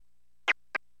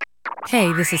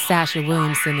Hey, this is Sasha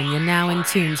Williamson, and you're now in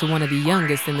tune to one of the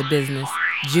youngest in the business,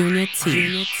 Junior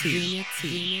T.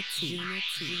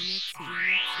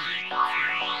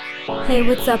 Hey,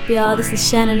 what's up, y'all? This is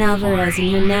Shannon Alvarez, and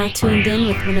you're now tuned in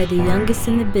with one of the youngest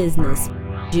in the business,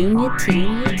 Junior T.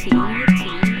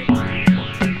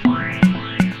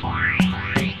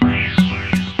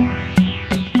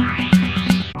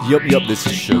 Yup, this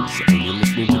is Shokes, and you're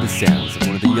listening to the sounds of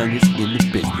one of the youngest in the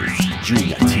business,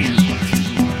 Junior T.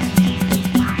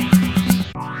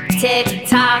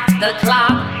 Tick-tock, the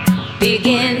clock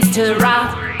begins to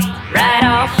rock right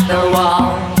off the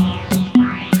wall.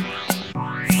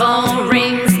 Phone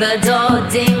rings, the door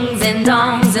dings and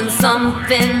dongs, and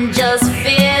something just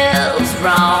feels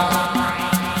wrong.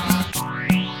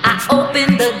 I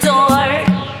open the door.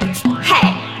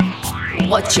 Hey,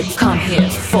 what you come here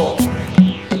for?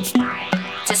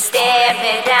 To stare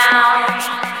me down,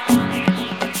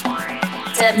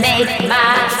 to make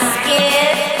my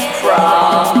skin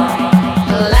crawl.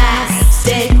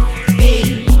 Plastic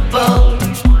people,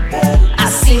 I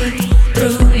see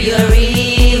through your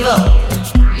evil.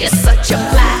 You're such a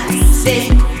plastic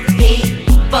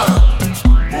people,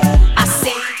 I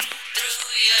see through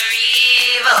your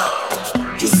evil.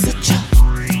 You're such a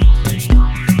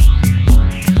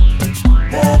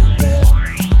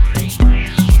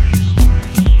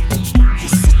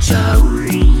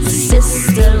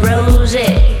Sister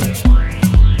Rosie,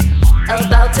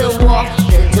 about to walk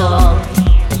the door.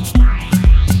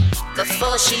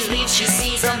 Before she leaves, she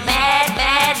sees a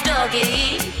mad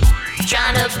doggy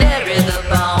trying to bury the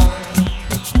bone.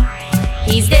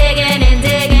 He's digging and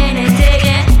digging and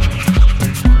digging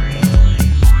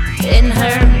in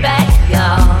her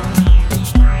backyard.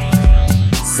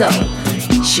 So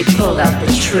she pulled out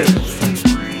the truth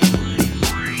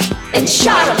and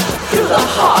shot him through the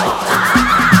heart.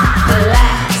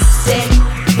 Plastic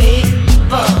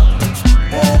people,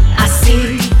 I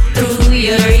see through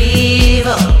your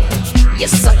evil. You're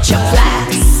such a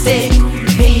plastic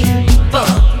people,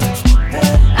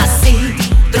 I see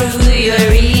through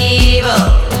your evil.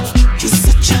 You're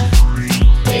such a...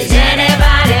 Is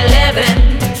anybody living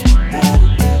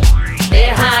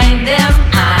behind them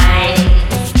eyes?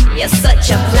 You're such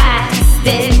a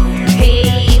plastic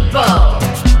people,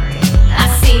 I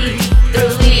see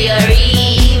through your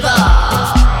evil.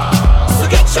 So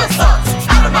get your thoughts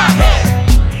out of my head.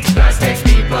 Plastic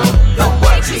people, the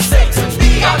words you say to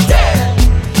me are dead.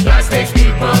 Plastic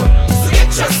people, so get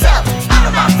yourself out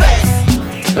of my face.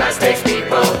 Plastic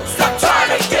people, stop trying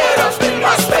to get up in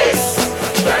my space.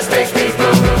 Plastic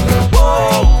people,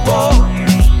 whoa, whoa.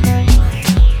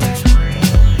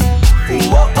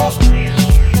 Whoa, oh.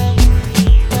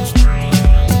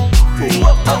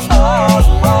 Whoa, oh, oh,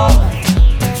 oh.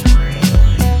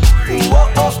 Whoa,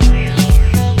 oh.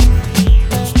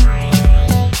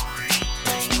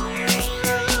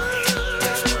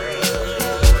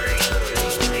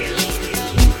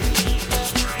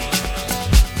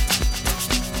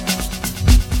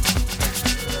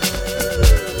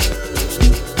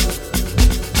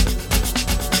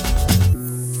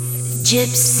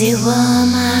 Gypsy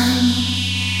woman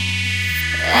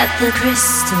at the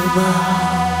crystal ball.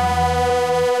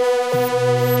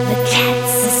 The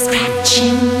cats are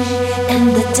scratching and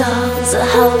the dogs are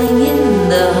howling in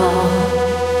the hall.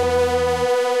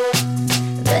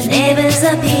 The neighbors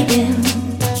are peeping,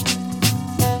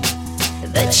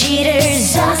 the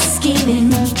cheaters are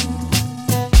scheming.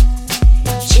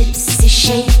 Gypsy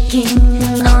shaking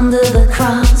under the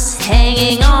cross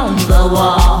hanging on the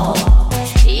wall.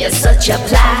 You're such a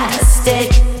plastic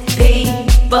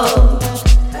people,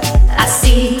 I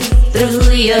see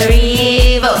through your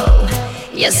evil.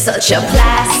 You're such a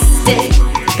plastic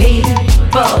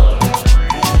people,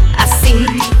 I see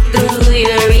through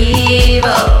your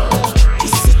evil.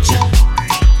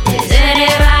 Is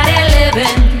anybody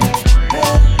living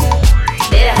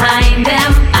behind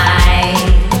them eyes?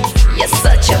 You're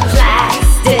such a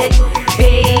plastic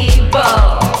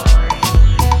people.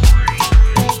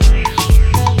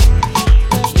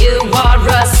 You are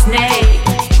a snake.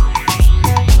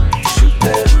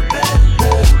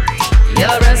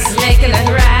 You're a snake in the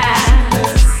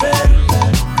grass.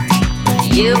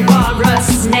 You are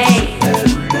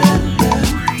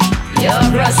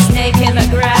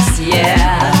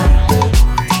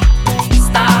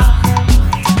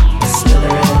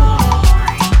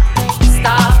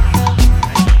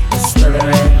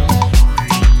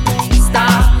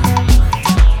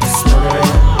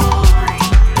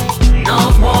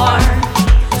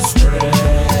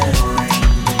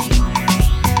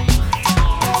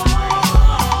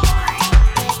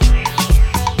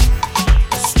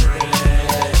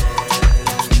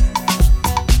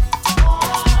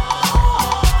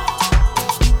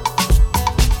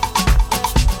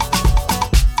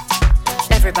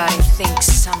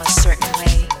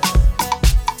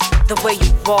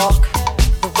walk,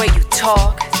 the way you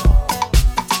talk,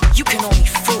 you can only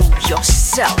fool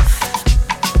yourself.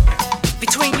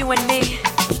 Between you and me,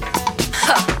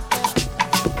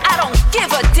 I don't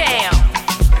give a damn.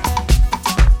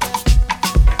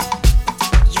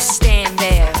 You stand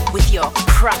there with your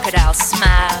crocodile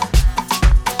smile.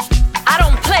 I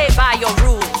don't play by your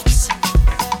rules.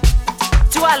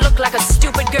 Do I look like a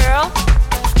stupid girl?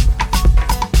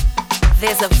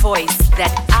 There's a voice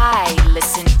that I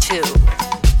listen to,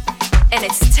 and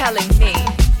it's telling me,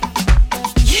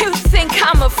 you think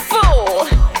I'm a fool.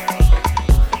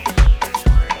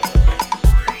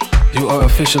 You are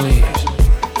officially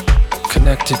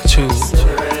connected to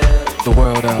the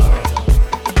world of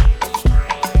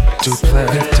do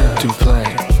play,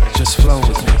 just flow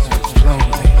with me, flow with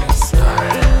me.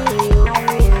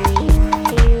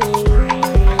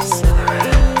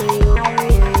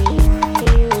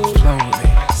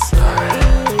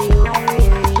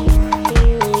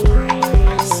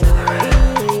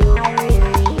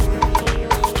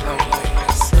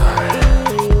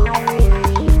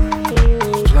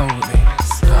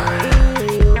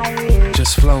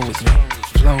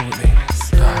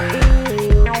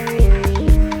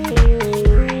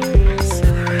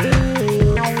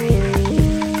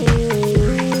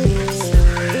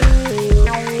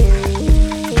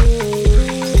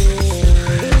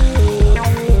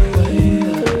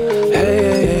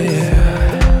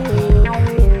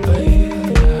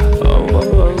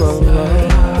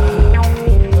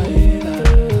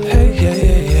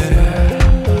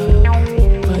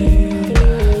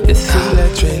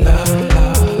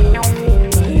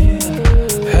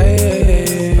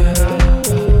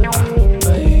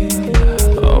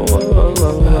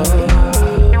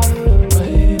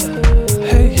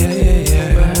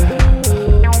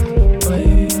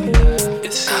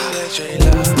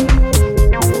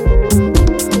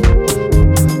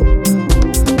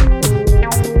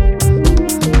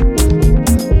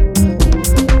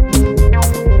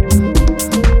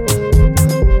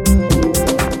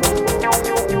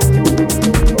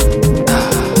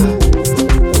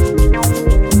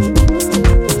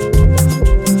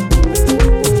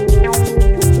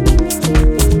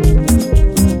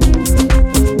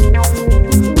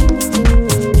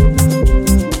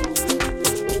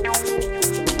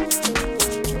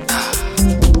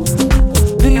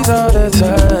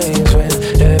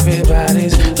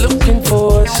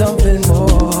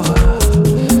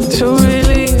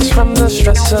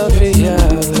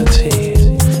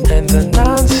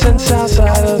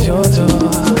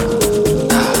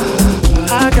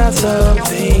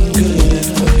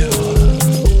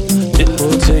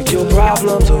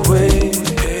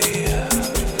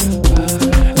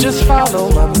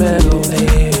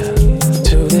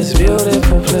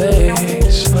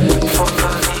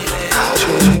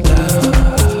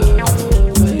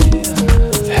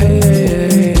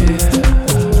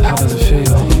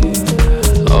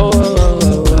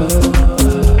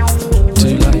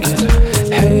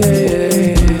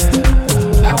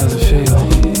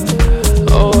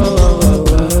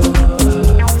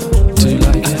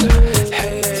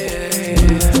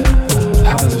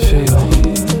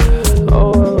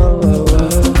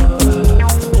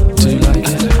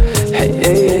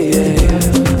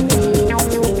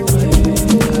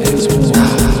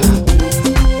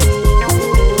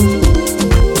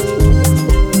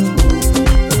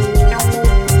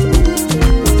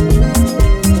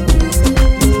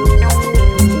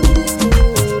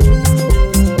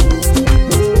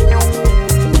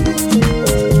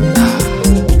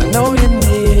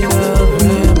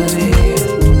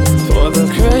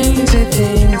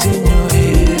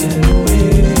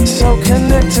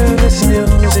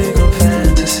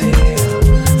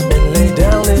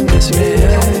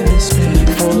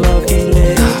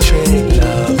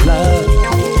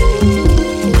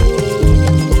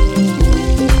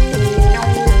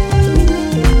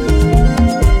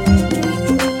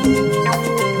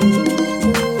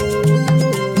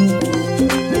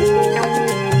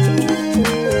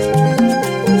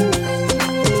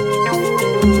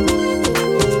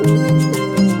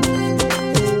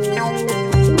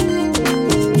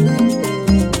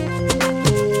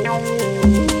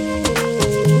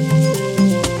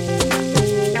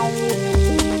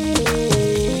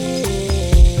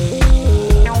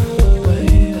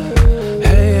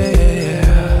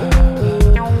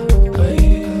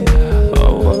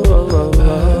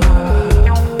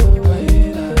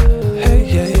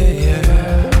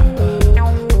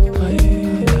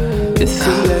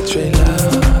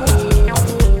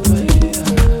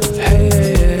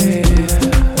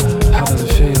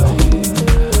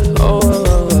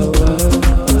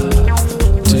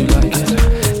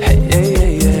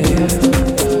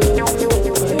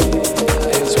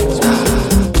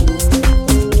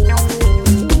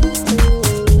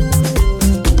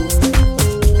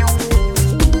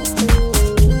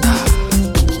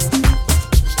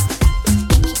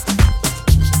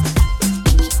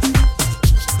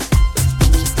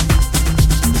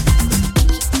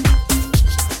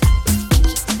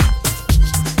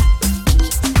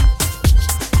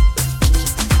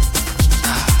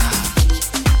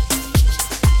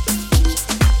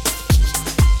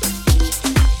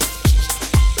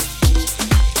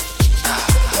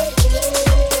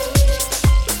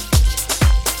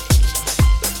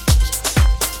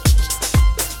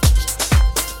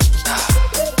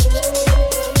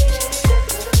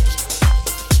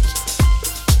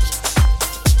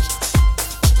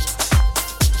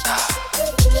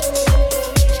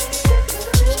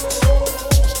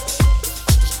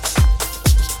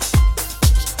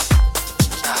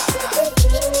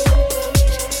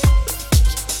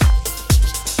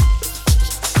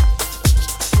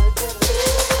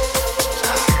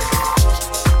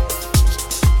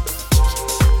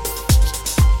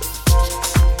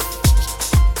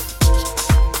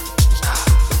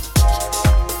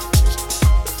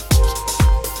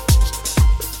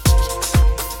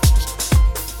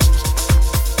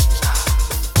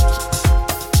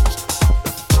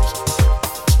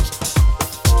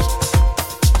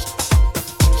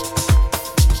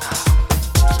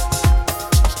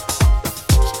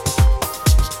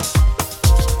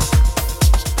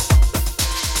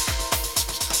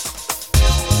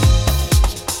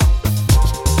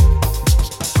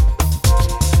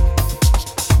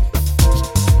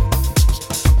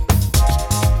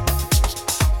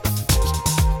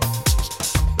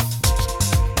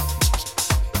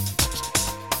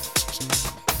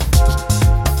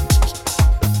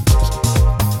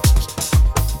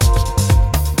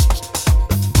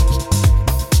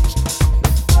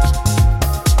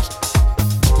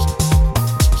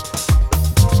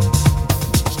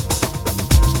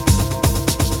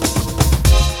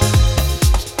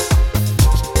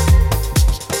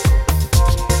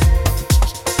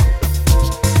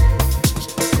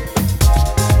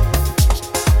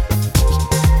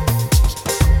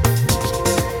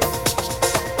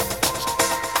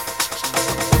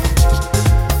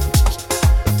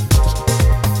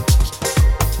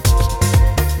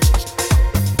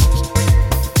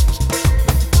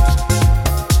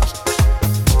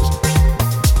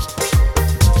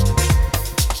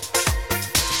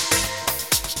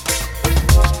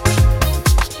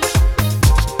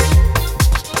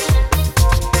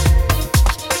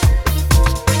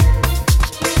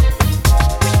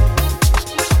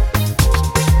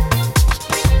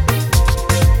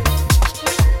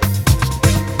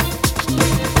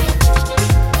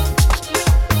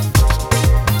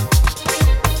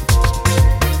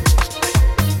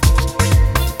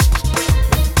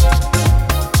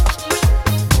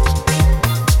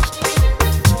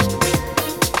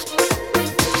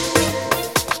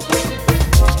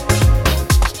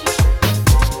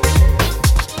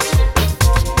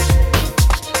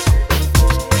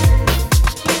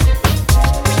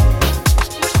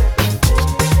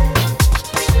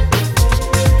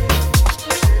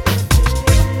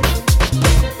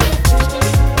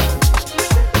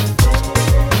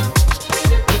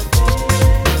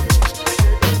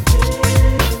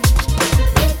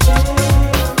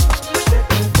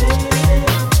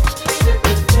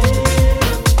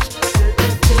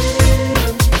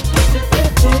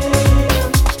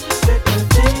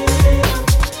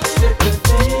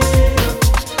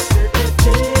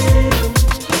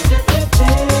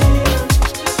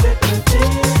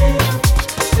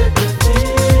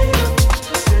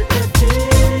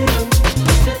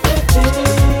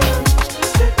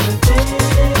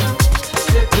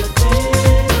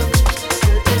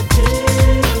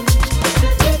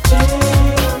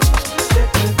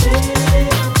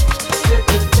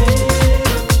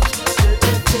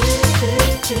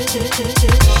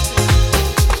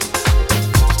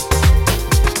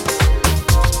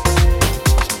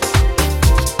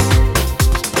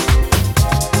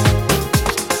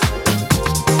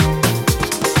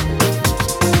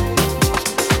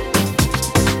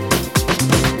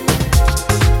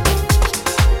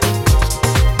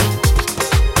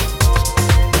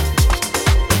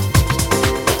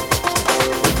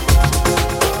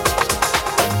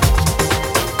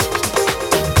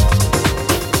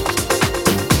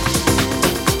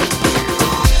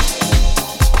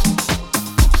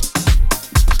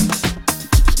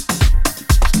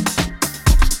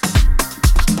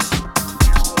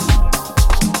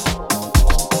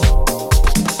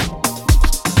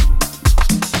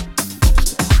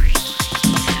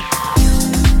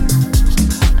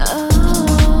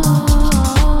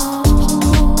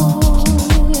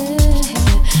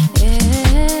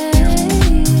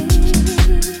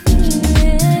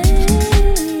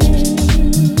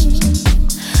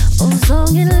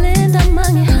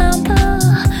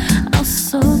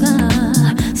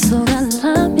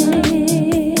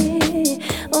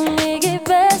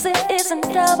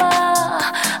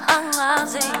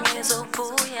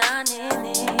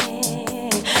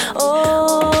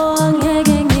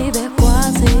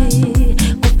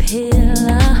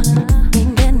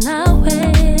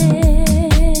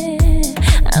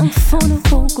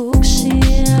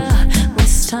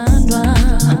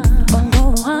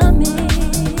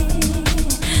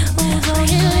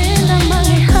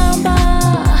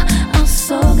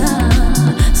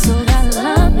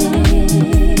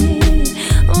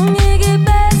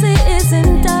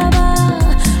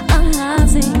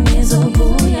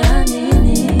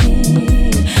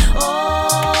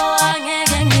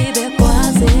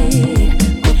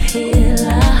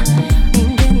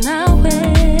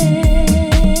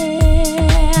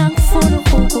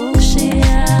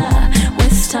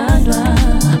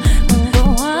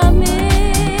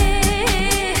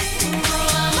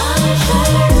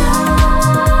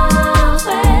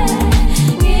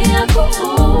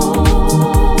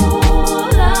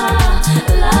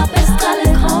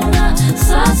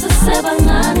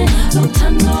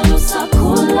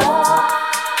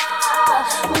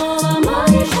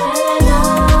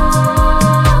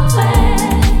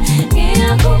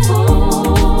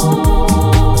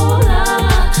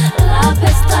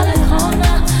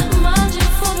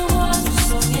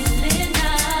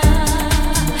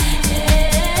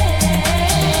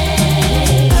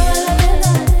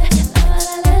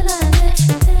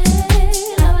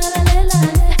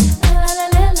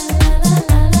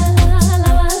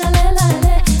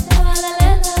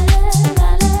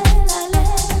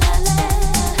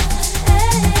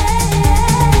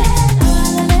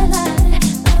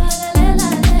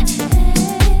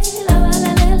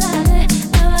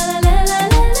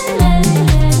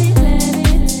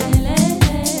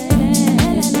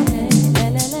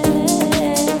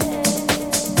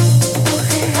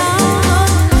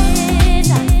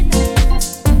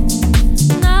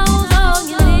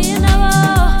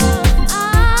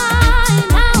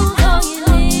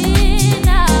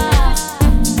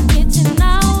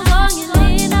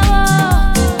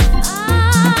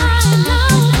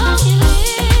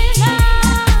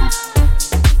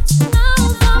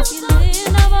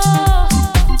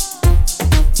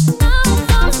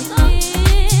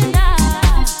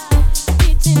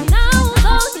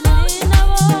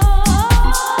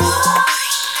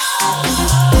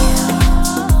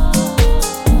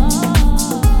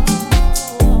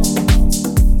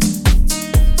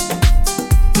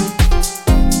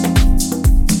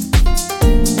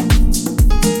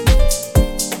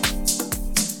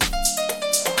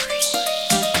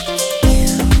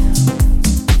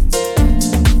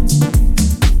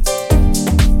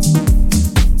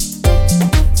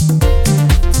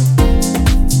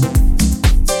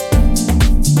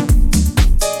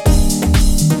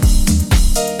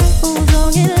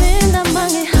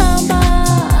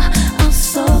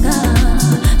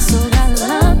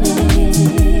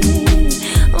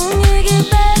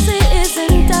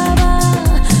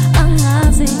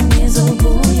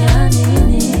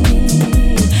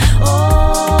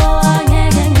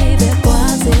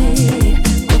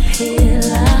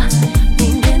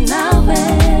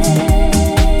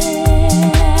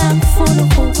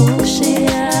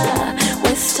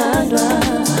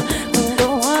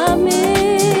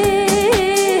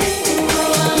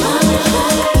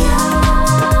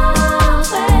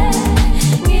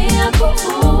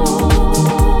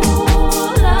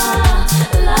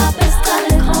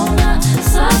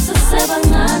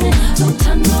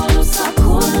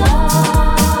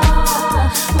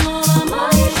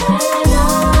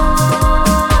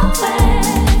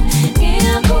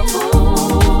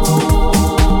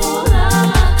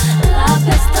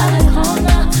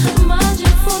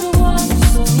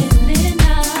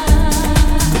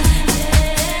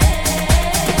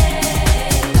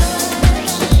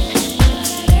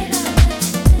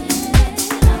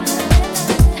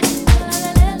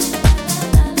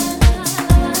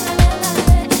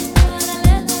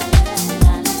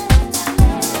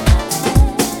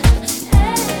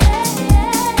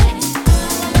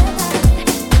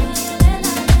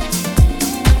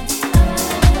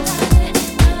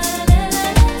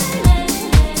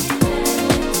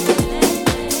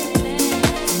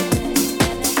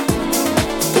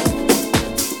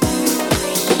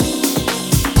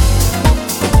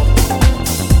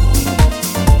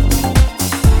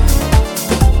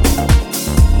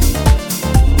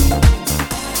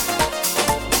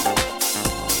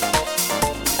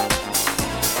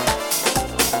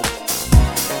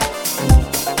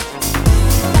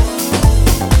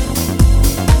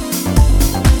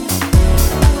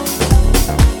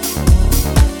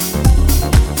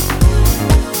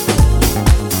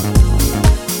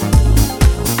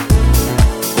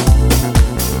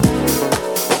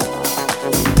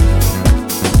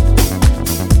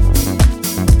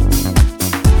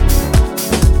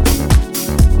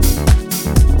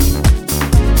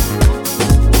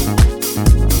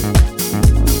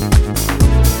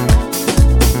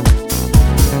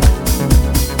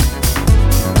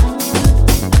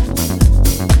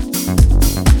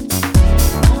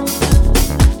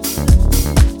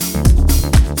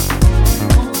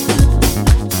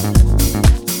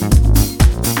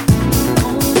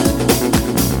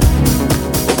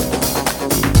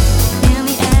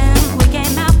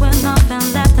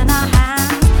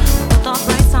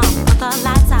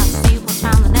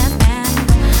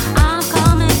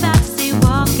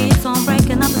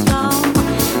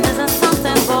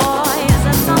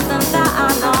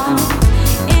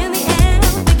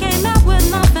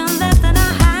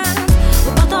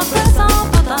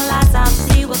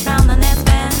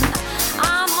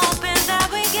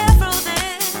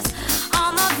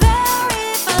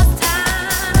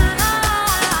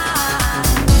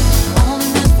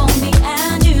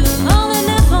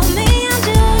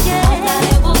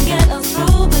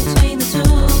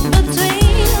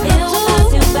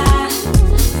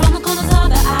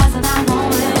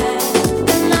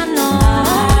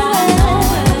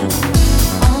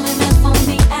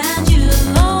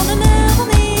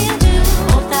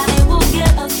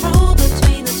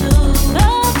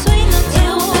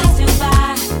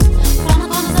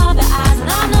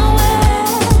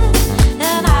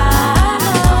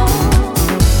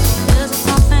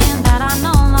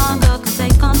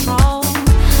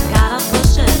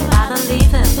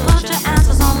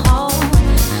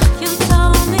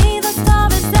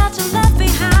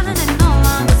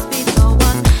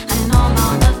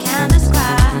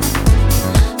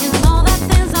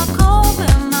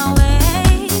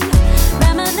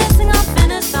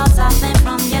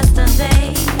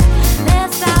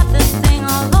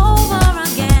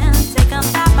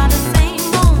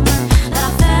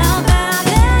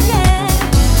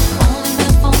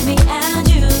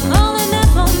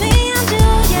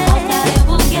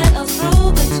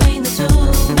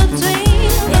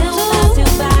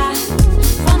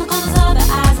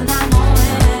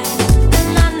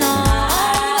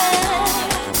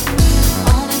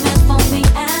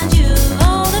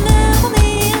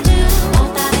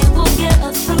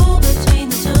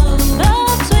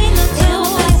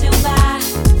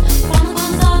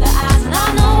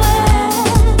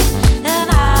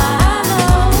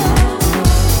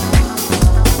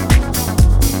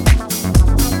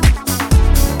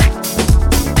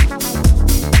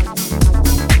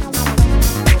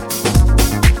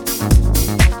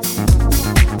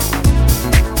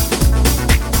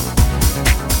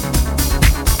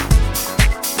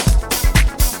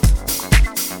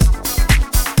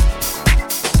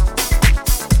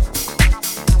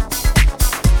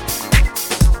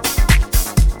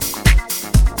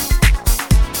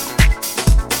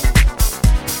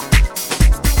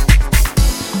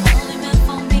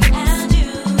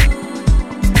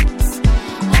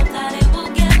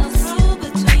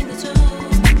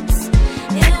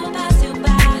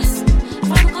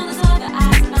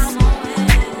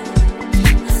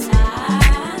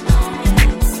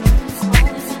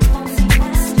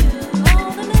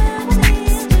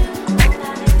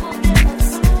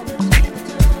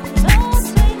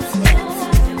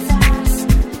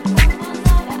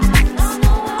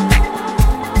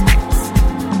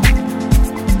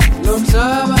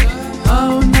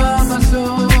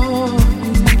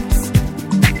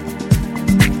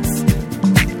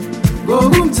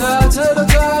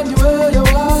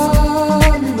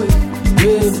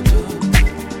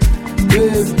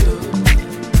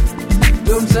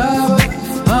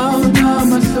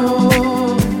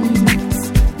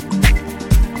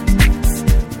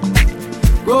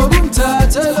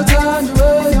 ngithathela thando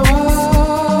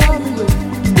weyawami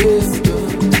baby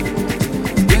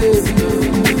baby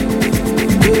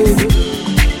baby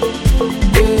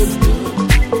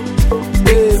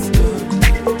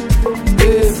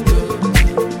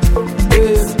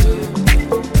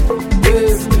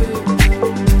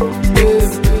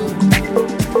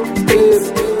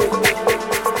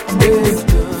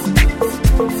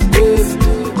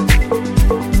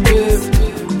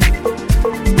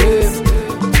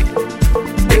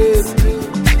Baby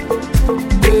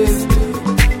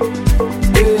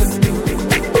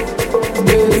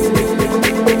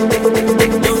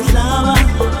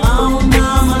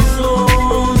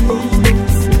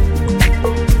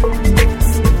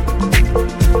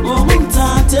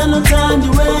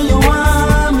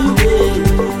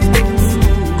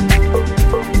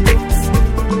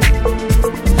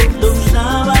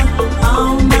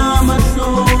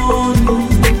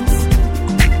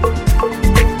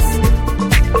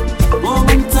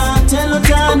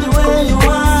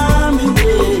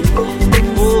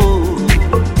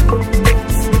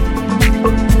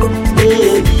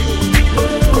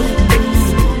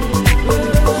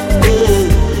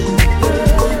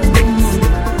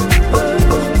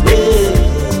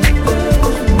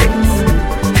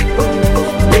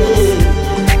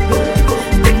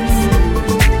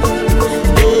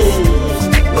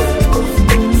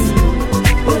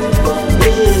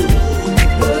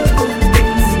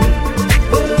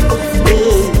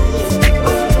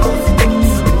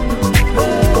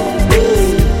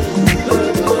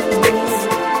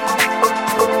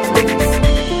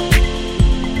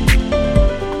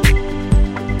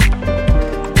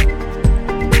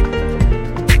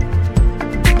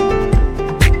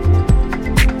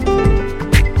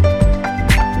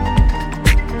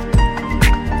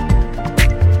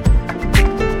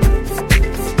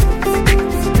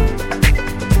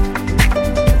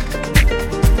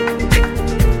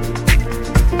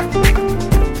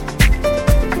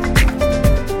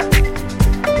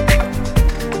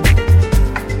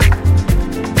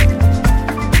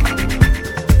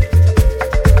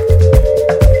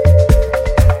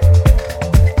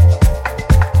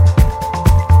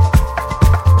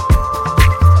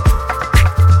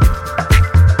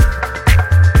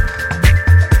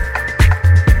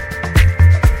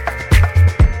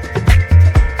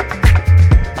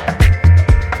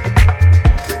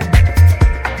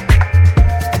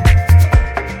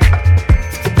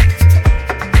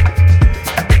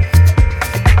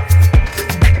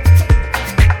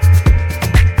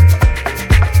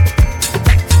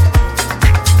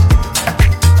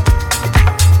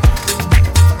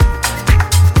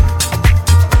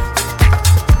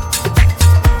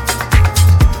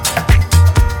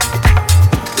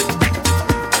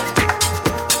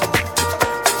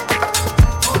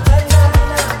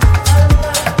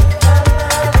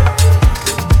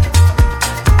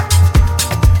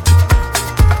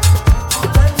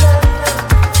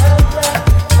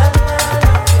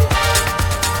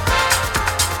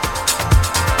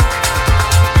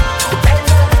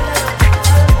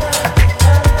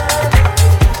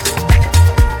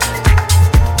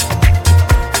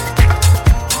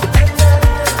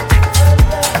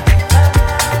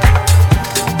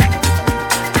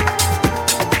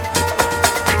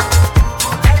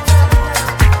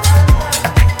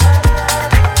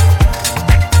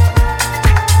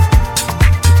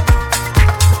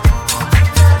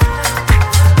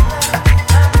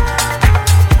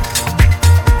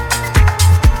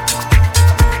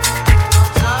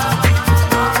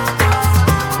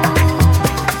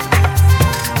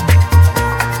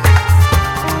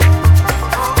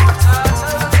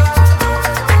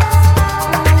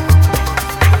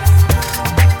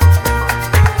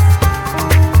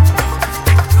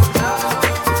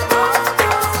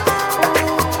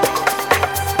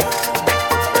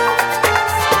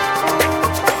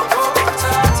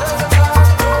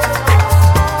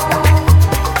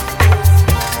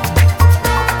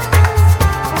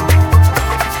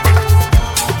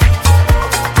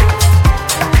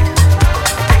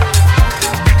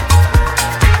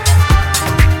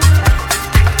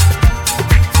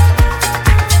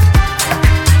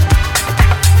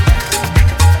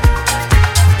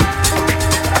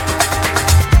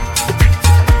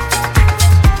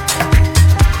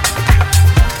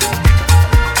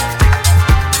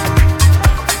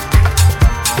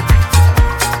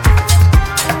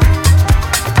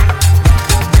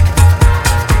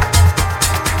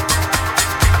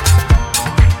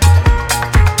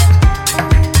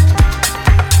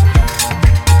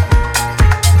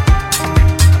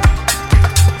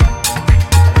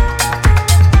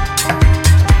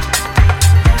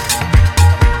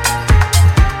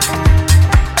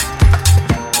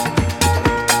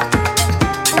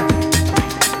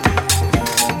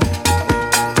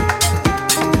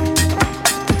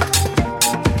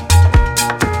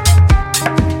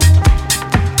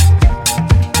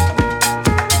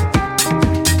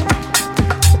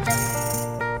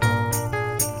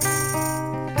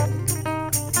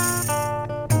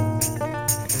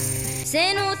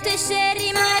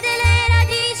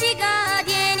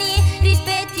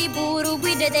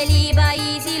dei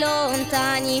paesi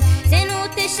lontani, se non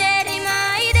te sceri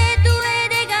mai de due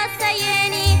dei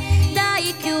castaglieni,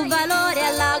 dai più valore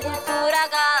alla cultura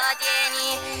che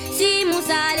tieni. Siamo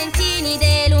salentini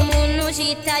dell'umunno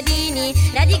cittadini,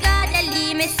 radicati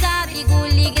agli messapri,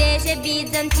 culli greci e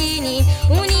bizantini,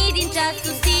 uniti in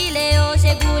certo stile o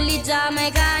culli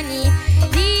giamaicani,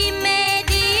 di me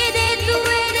di de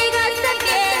due dei castaglieni.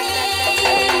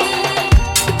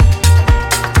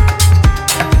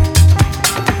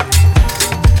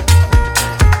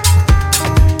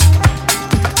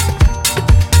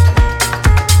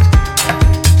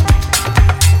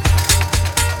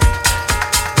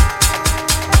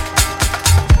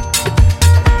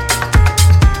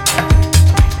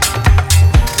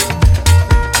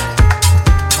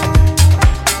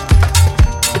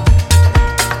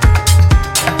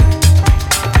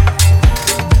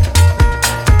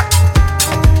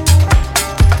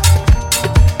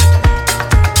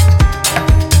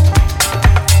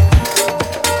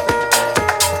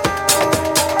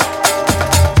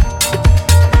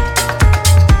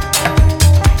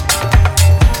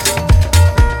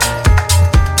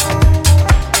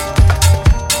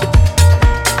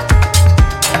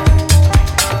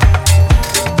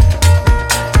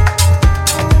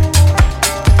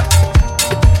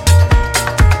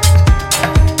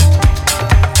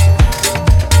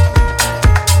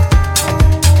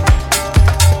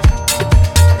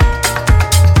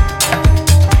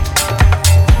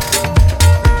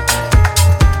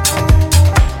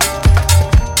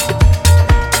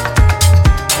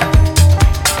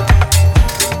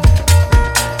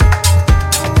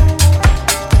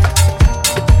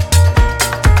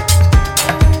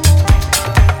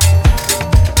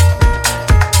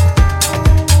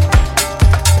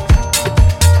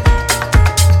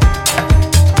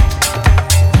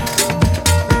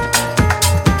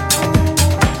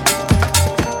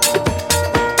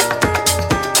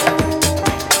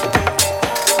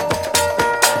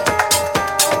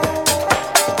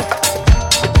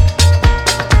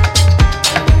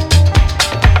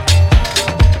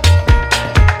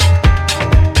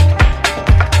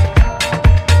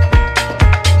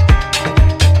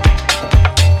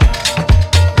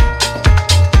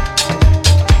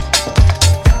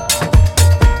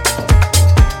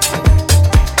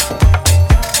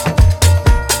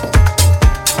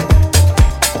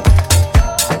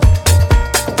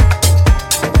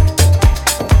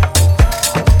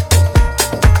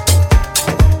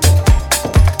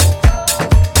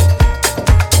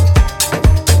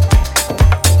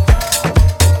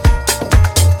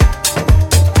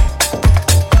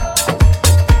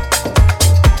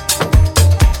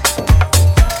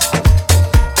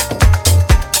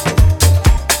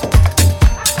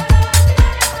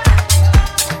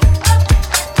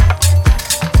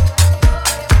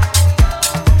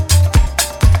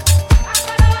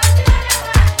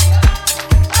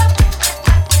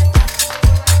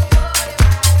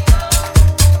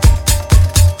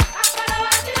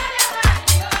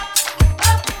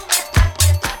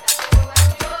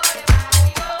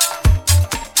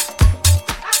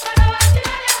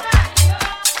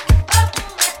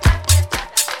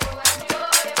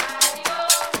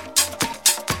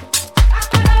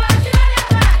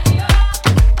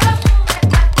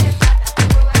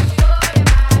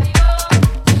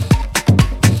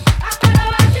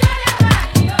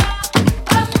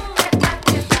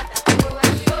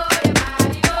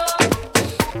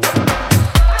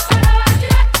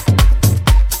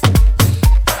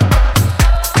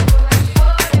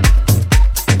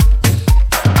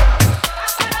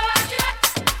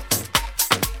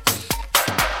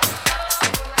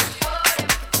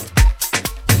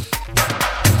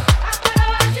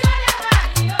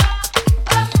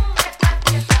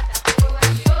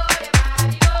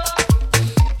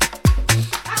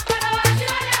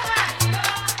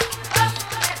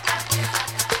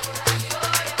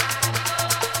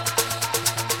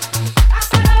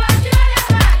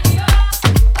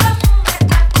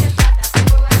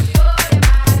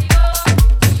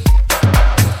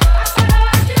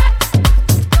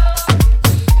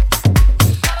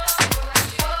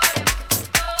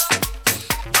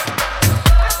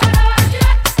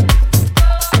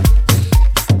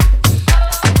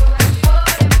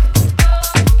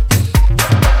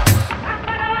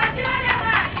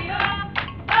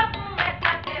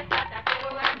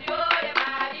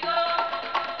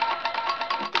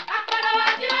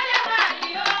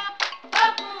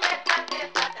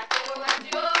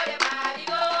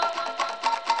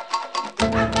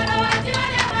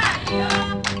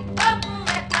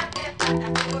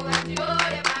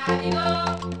 Mario.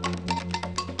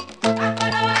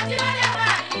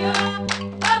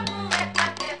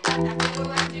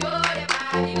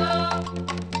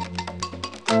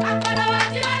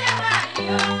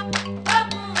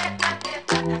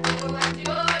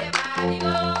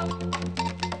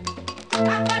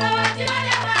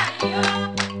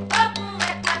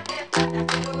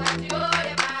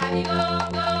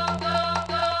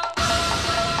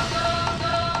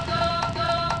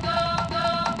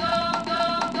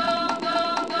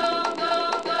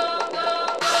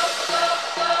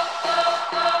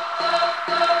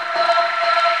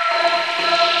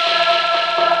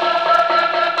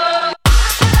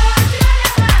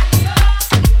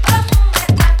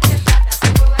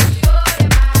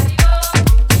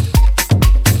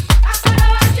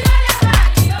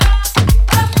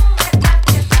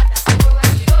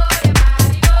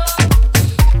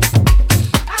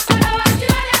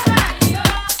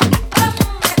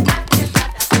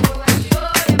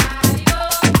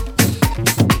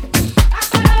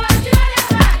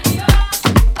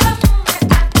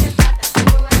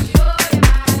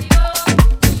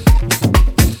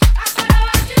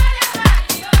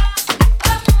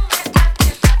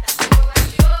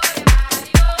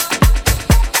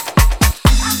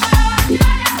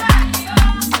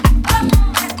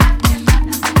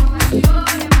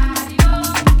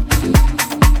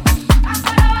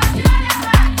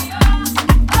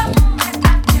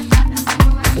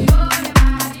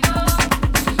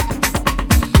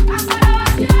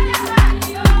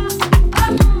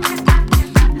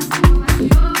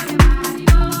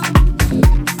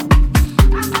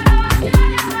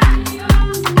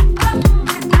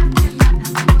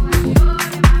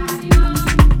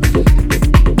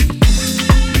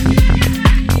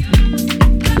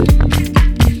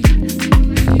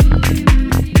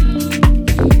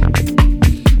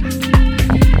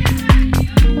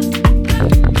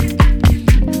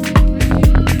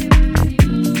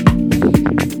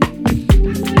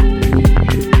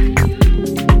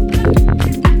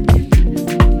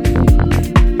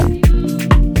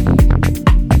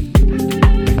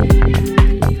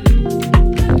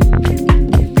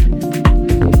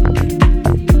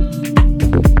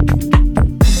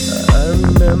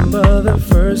 the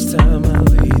first time I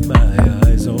laid my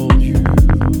eyes on you,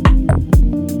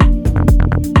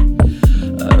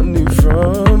 I knew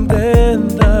from then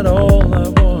that all I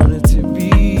wanted to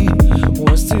be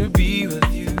was to be with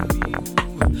you.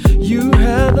 You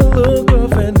had the look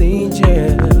of an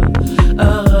angel,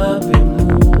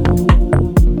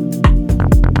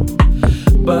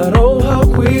 but oh, how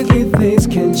quickly things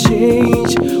can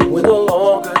change. We're no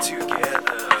longer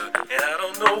together, and I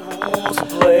don't know who to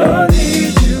blame. I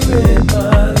need you in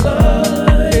my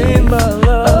life, in my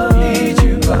life. I need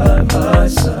you by my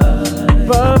side,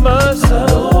 by my side. I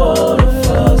don't wanna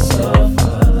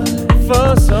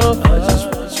fuss off. I just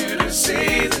want you to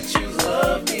say that you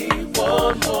love me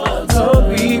one more time. I thought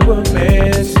we were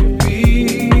meant to be,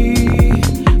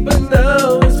 but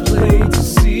now it's plain to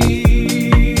see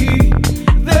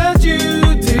that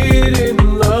you didn't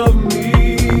love me.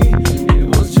 It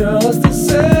was just a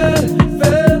sad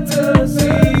fantasy.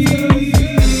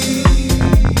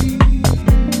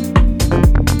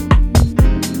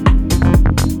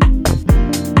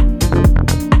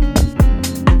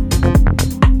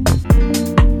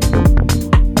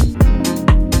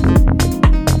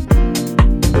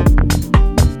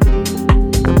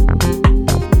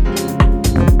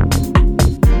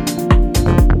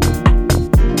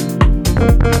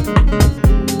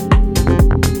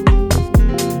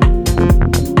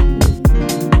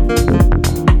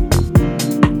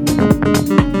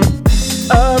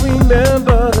 I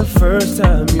remember the first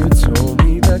time you told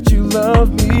me that you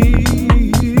loved me.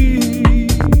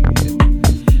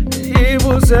 It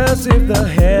was as if the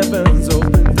heavens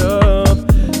opened up,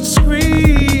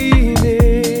 screaming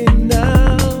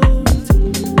out.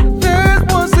 There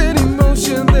was an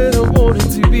emotion that I wanted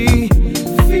to be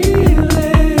feeling.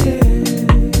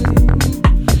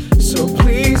 So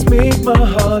please make my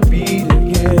heart beat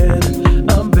again.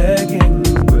 I'm begging,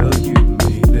 will you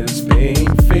make this pain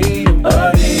fade away?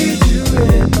 I need you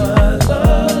in my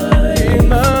life, in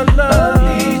my life. I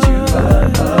need you by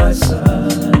my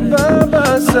side, by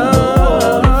my side.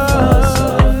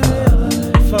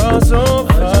 Fuss off.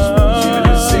 I just want you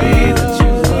to say that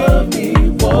you love me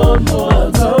one more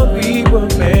time. I thought we were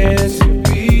meant to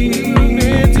be,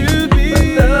 but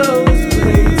now it's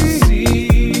plain to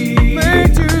see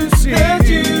that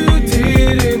you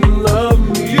didn't love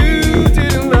me. You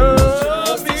didn't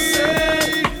love me.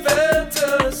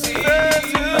 Fantasy. I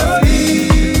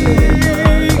need you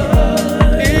in my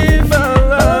life, I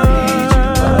need you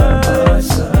by my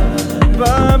side,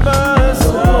 by my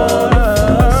side.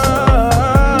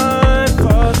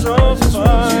 Fuss off. I just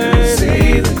want you to say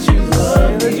that you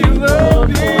love me.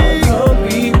 I thought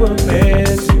we were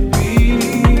meant to be,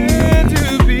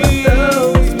 but now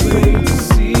it's plain to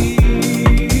see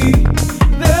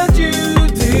that you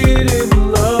didn't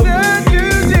love me.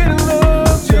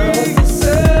 Just a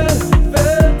sad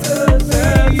fantasy.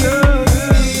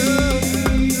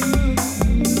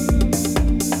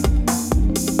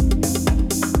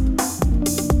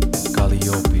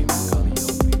 Calliope,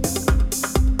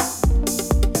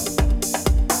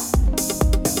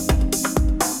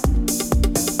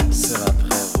 c'est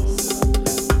l'après-vous.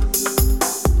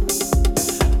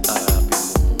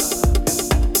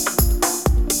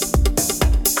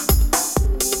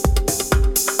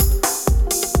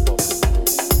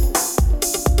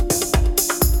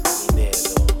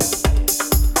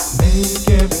 Make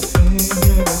everything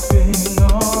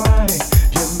alright.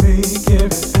 You make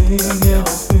everything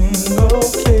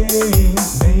okay.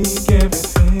 Make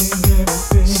everything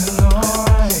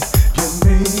alright. You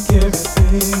make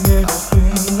everything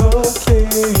okay.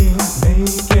 Make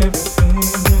everything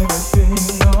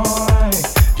alright.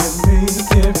 You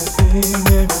make everything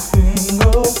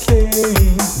okay.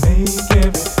 Make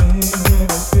everything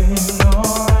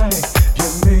alright. You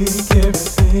make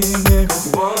everything's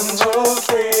okay.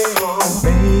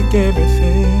 Make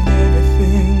everything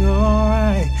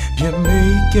alright. You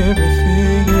make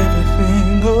everything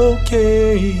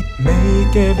okay.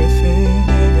 Make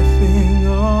everything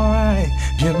alright.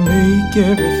 You make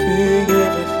everything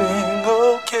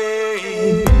okay.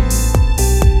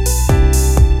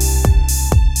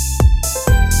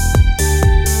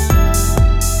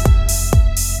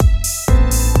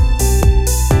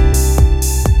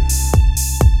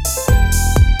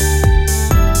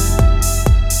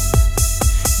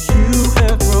 You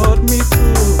have brought me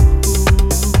through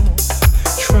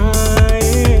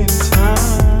trying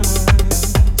times.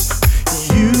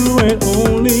 You and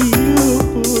only you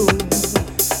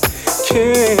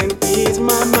can ease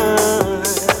my mind.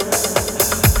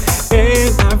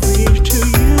 And I've reached to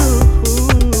you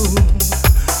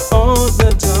on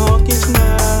the darkest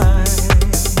night.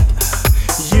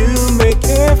 You make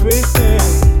everything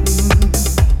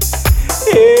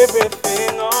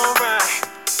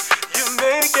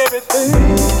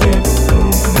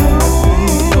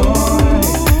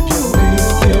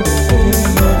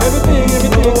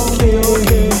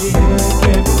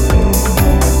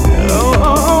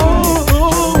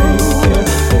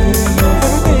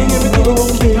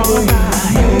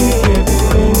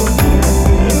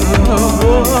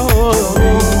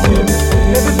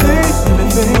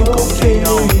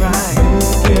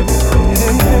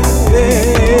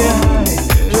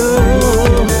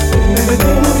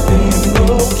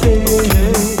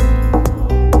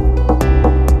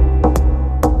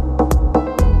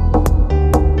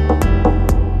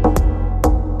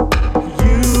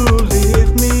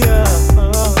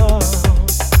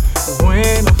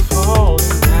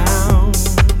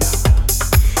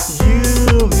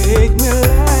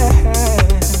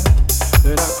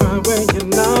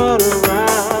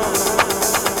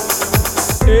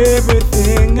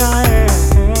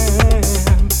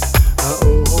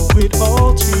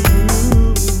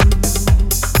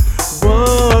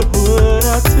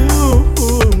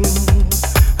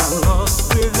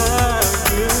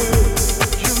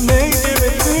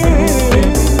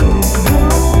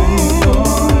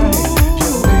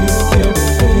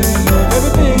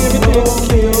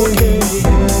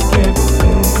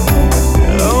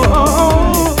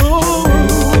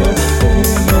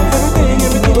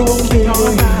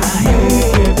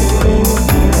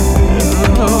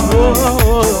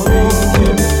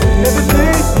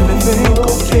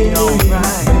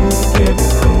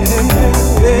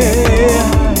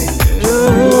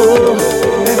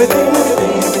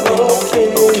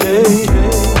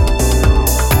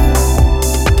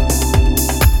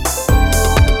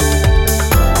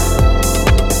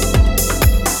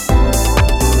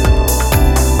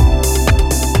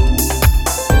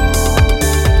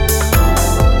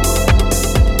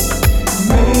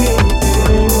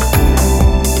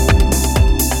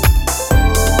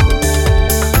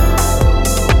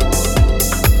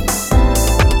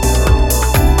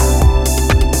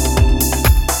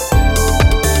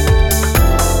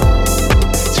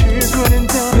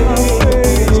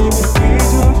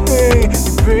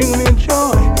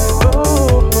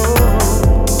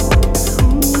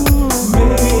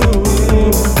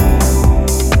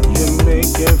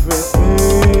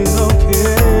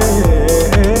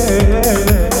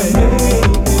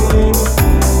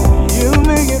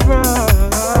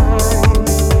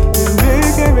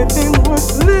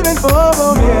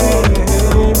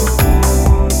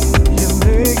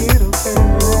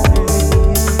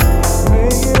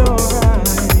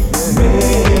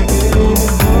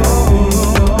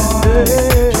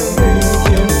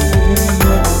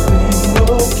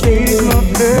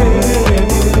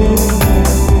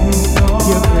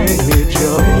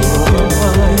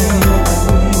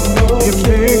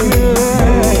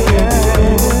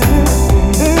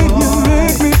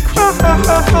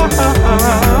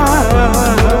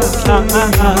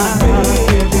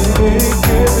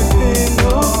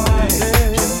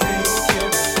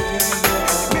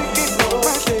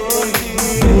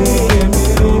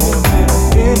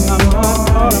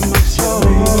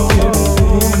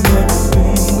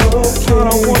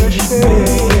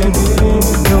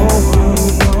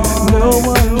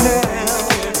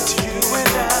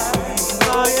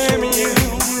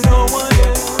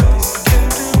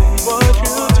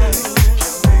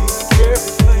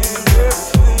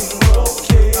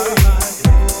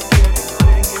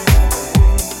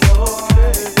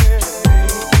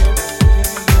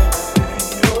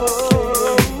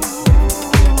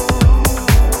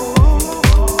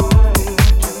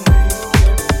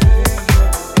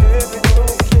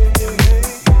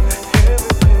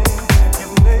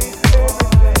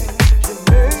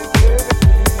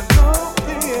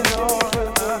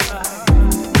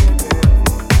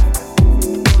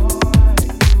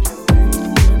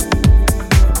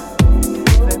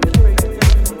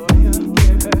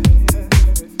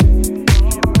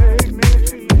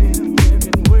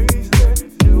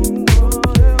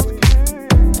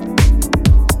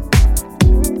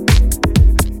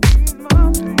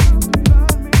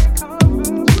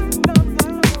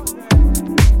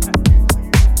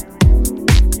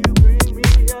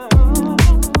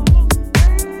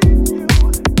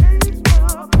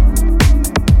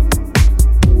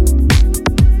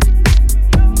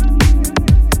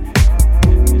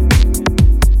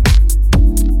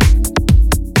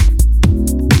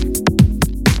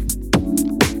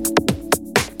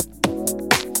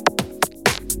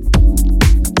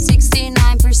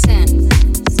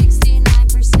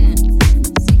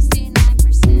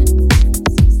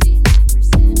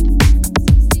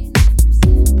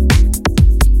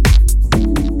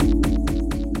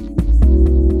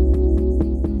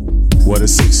What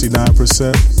is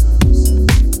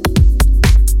 69%?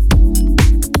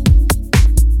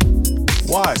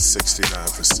 Why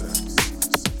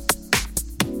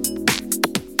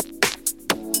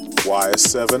 69%? Why is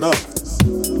 7-Up?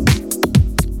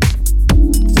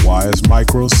 Why is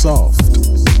Microsoft?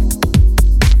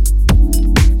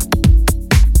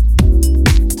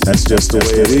 That's just the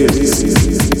way it is.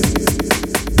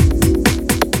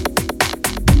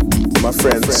 My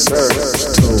friend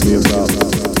Serge told me about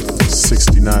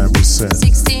 69%.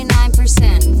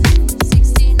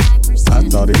 69%. I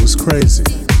thought it was crazy.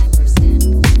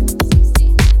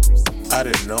 I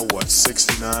didn't know what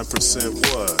 69%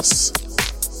 was.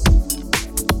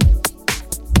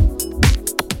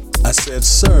 I said,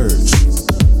 Serge,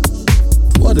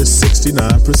 what is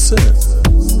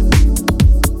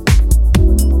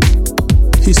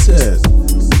 69%? He said,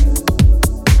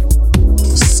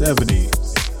 70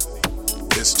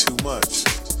 is too much.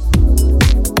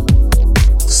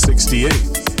 68,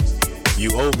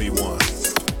 you owe me one.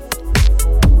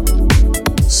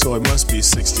 So it must be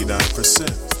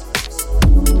 69%.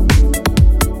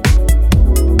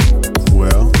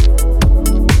 Well,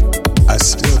 I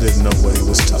still didn't know what he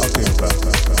was talking about.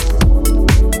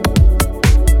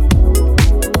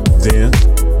 Then,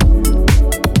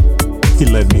 he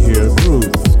let me hear a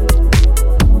groove.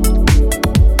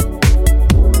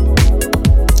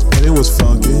 And it was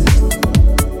funky.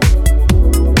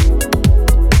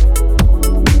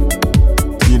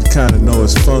 You'd kind of know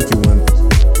it's funky when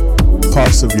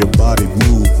parts of your body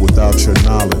move without your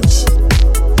knowledge.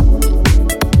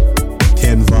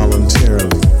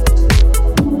 Involuntarily.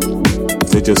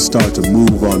 They just start to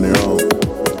move on their own.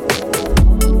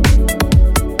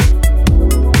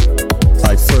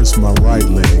 Like first my right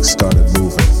leg started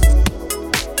moving.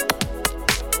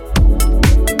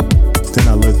 Then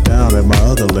I looked down at my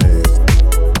other leg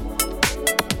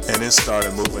and it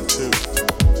started moving too.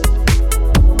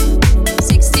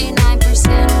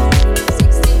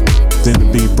 69%. Then the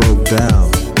beat broke down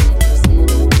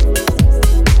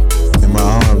and my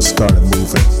arms started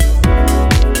moving.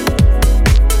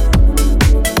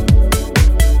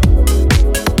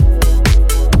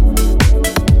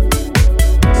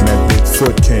 And that big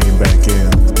foot came back in.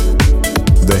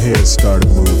 The head started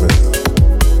moving.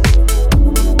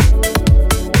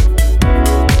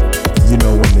 You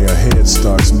know when their head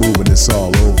starts moving, it's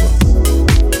all over.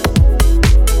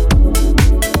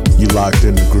 You locked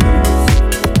in the groove.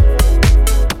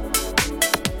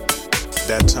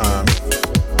 That time,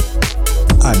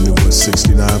 I knew what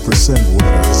 69%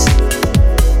 was.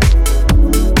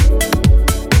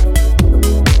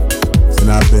 And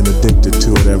I've been addicted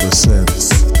to it ever since.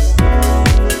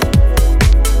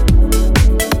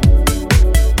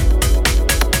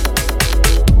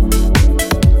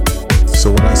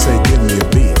 So when I say give me a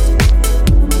beat,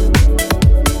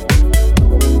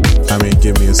 I mean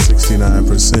give me a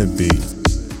 69% beat.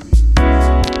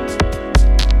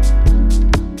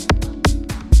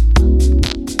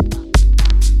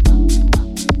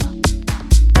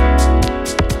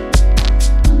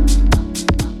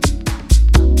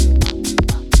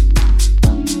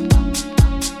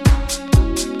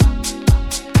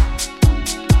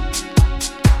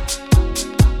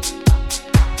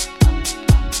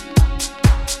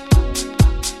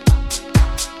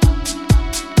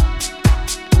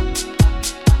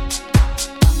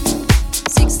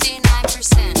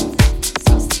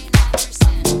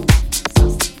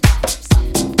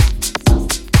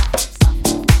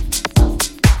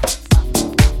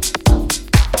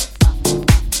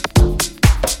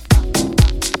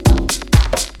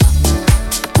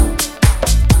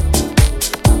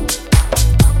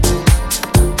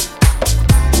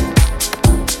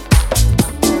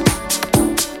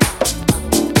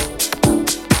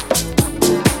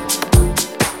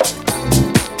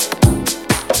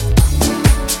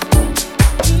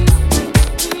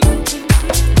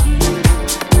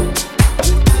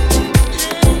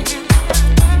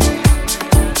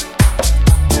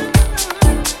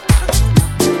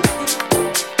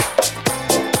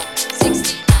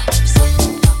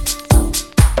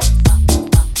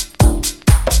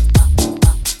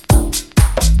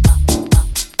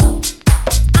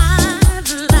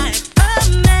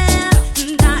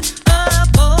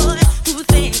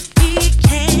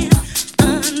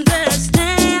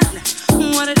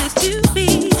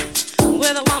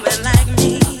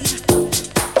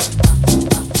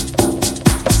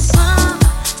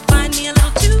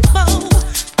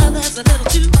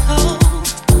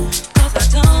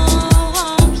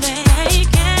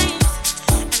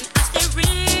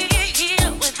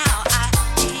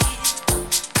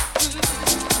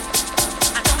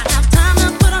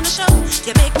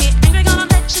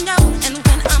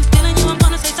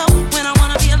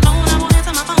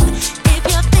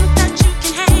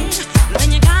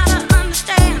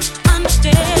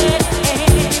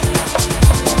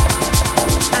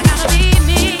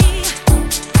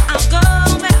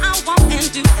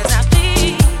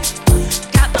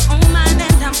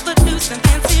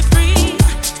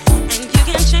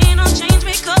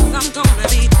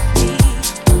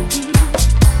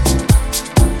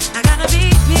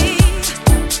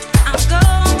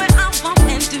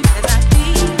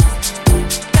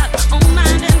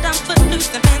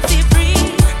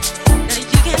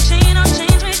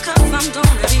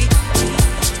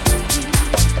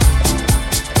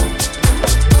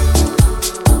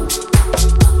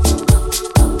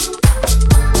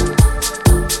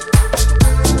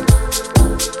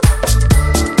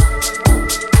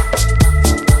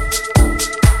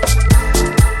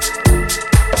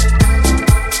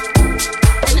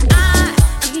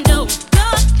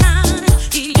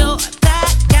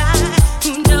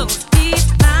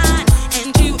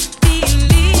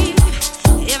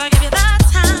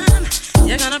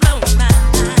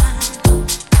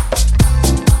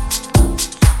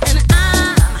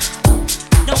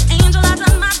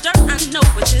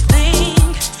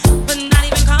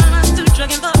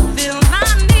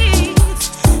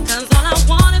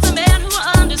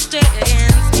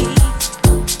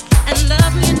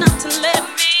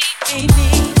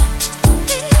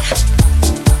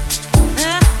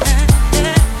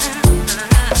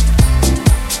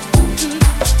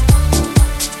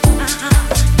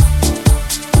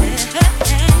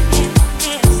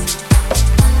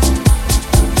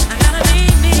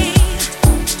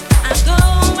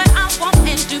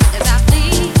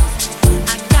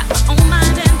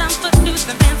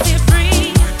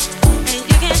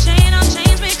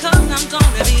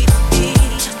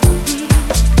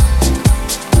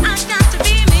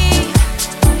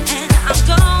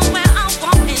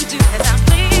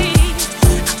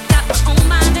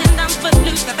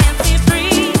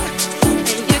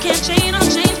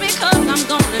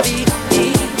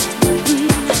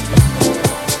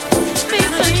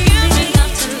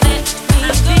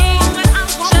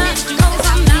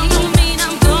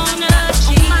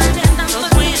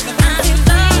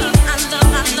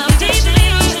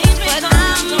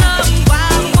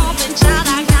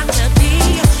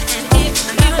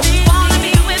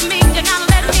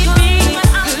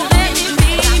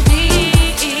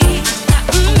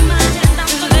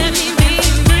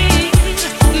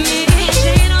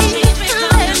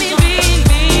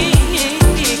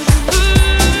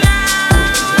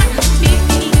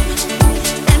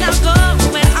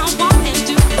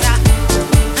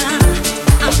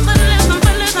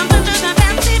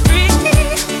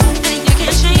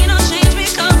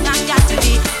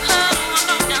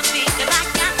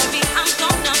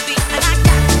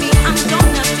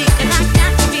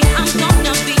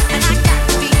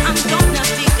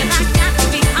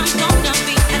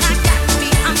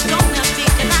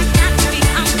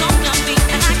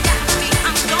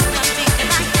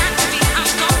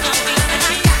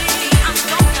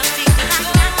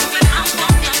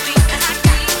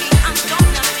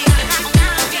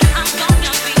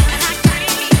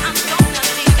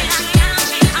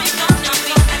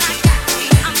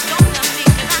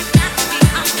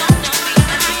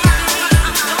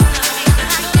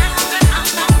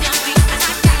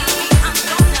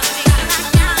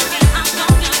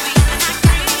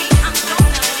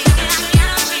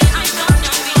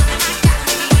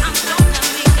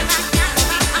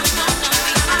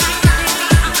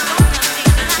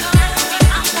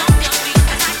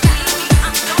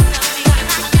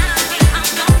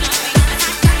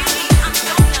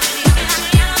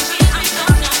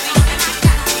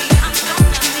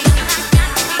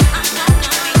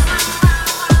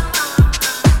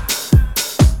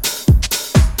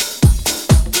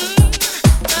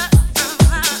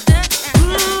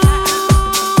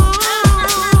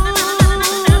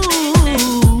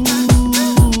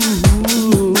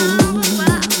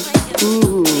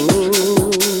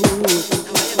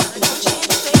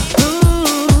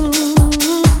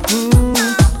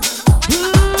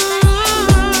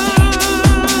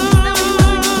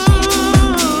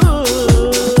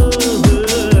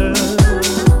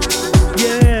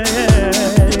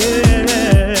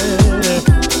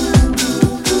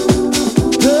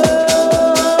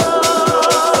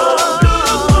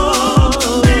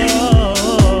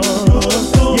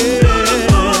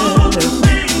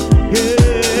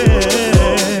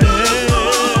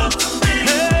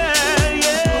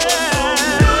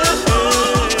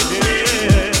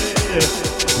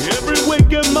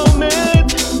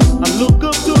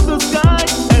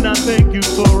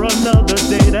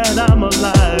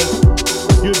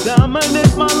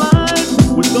 my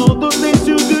life with all the things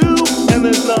you do, and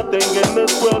there's nothing in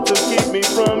this world to keep me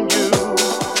from you.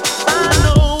 I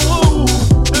know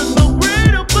there's no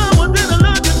greater power than the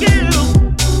love you give.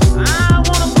 I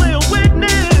wanna play a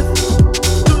witness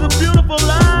to the beautiful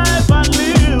life I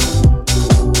live,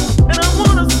 and I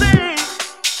wanna say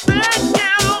thank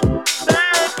you,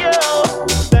 thank you,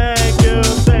 thank you,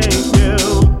 thank you.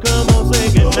 Come on,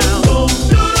 sing it now. So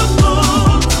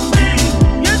beautiful to me.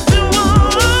 Yes, you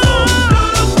are.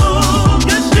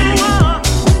 Yes, you are.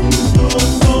 You're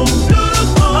so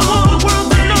beautiful. I want the world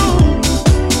to know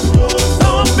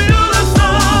how I feel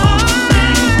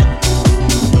inside.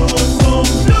 You're so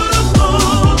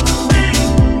beautiful to me.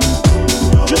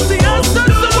 You see, I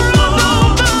searched the world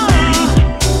over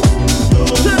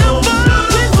till I found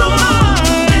peace of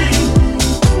mind.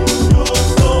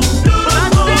 But I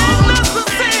did not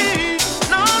succeed.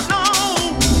 No, no.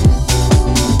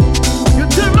 You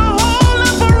turned my whole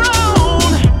life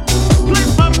around,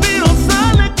 placed my feet on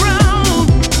solid ground.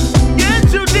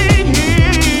 Yes, you did.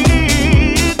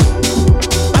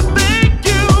 I thank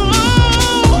you.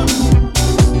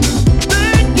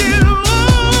 Thank you.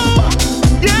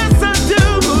 Yes, I do.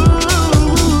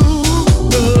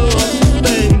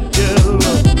 Thank you.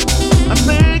 I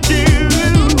thank you.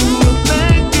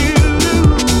 Thank you.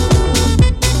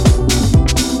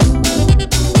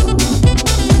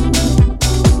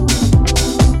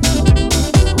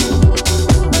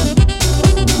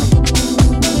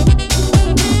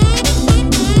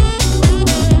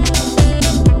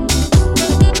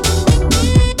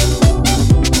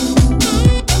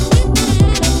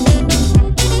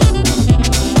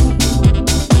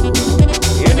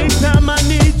 Anytime I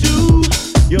need you,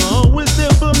 you're always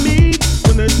there for me.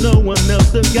 When there's no one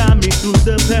else to guide me through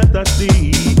the path I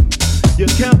see, you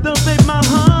captivate my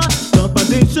heart, the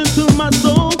foundation to my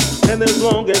soul. And as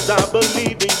long as I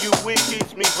believe in you, it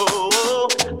keeps me whole.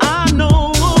 I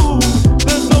know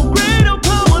there's no greater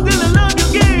power than the love you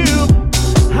give.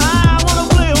 I wanna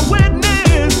play a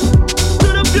witness to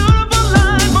the beautiful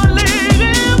life I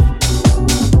live.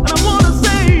 And I wanna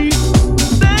say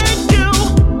thank you,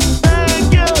 thank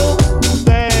you,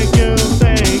 thank you,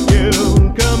 thank you.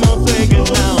 Come on, sing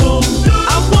it now.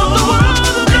 I want the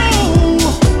world to know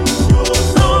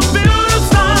how I feel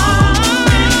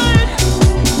inside.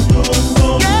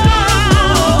 Yeah.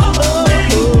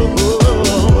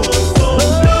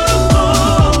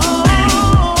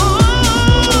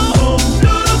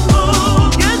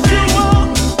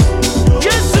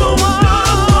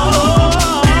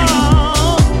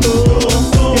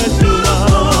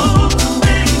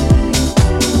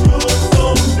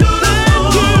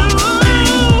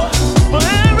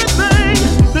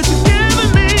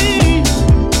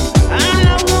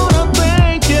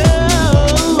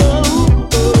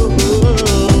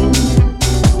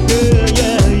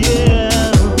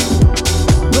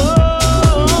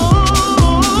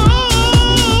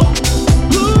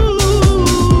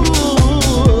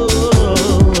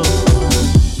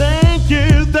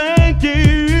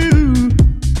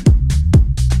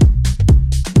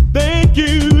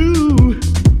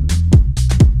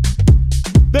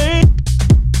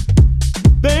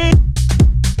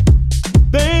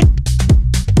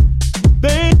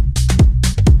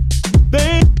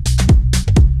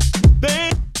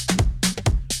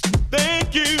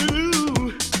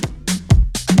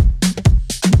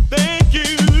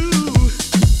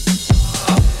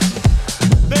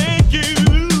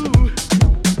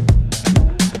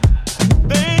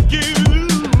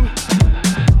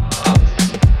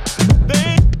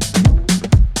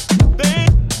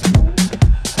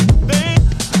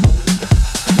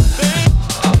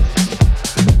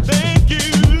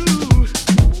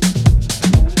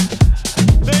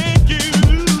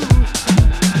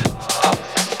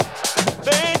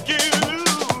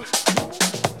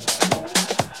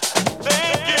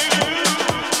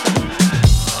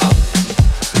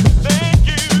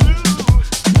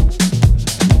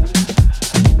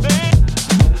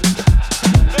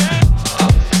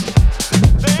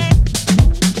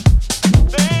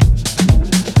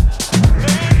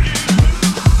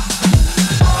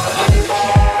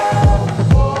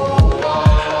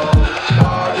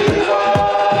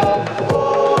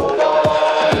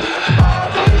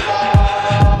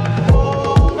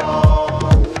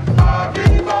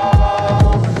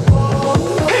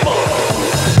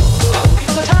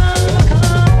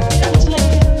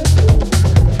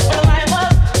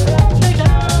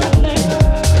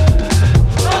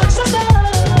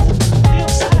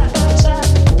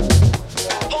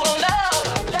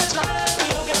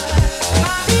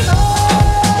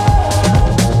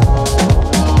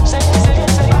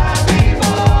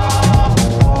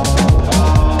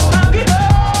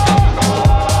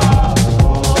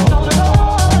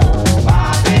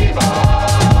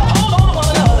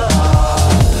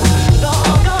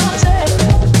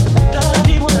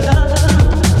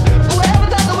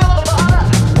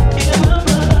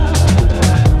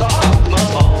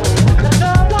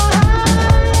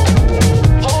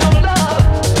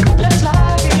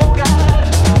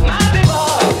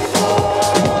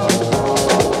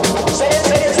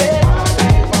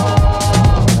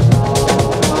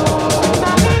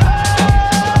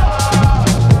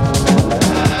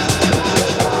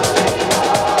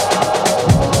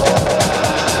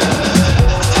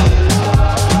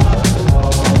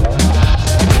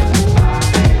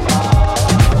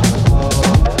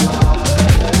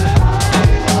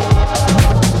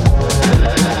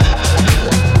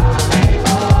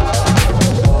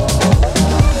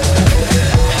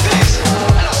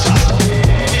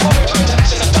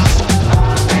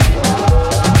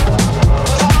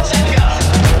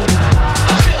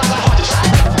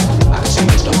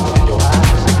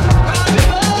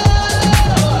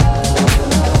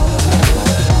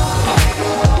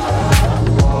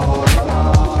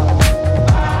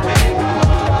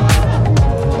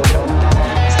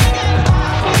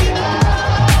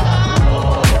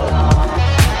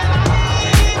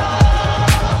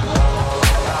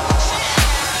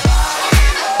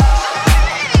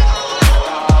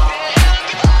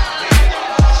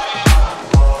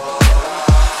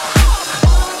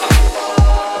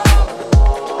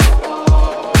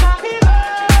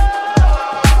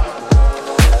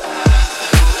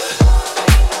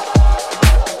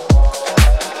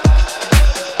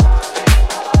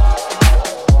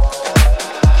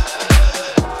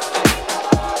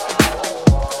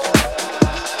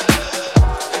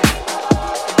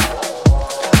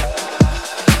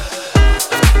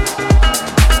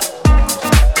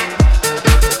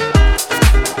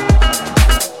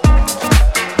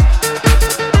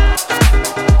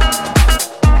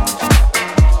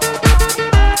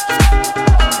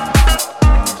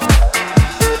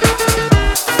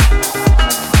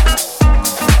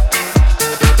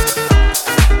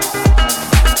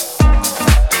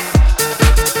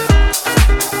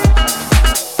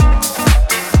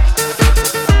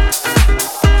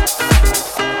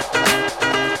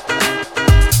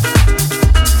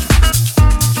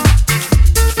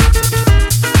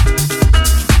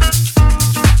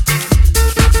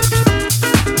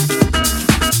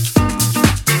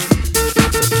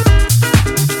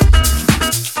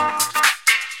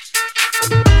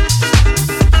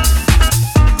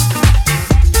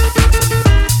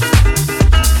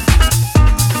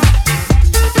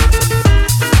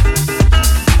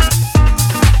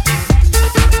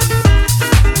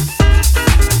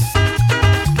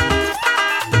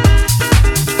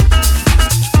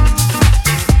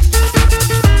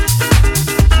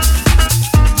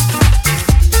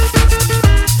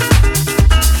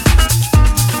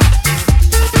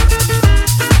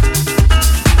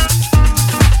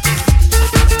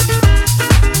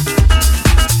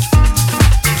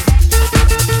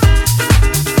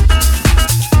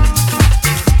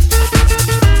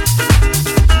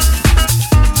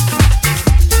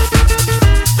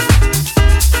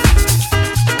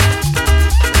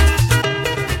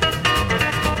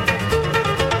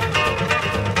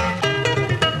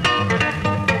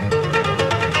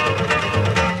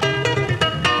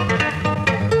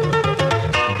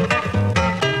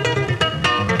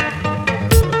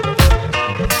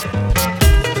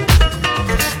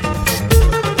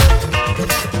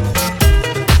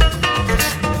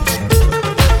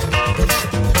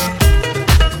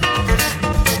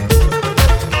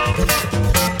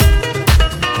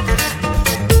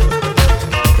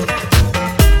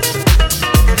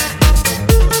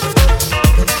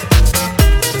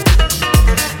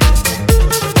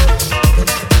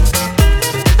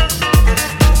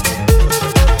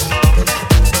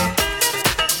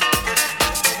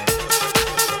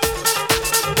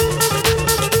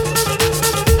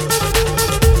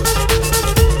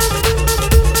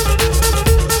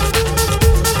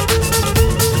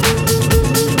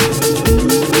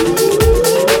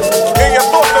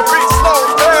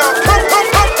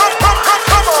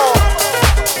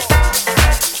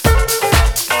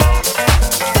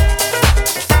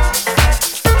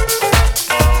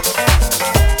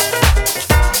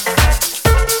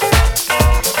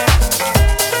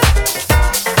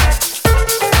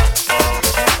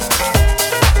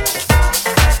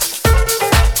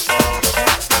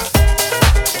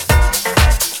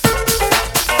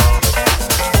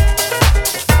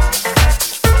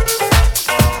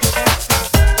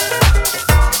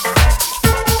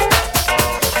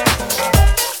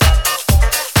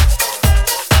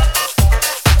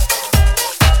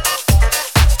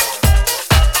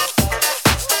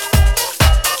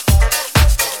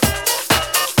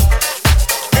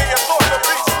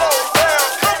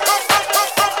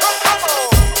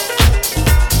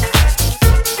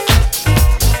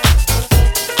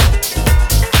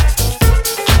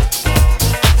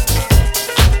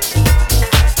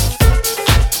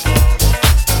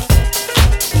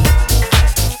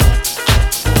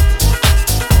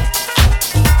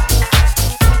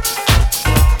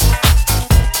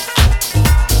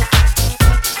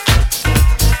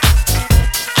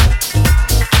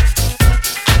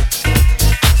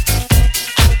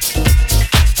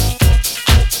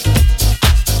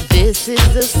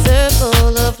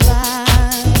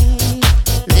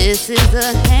 This is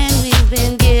the hand we've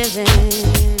been given.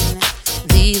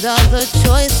 These are the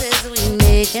choices we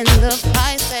make and the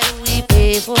price that we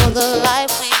pay for the life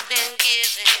we've been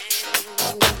given.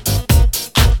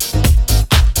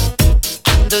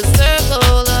 The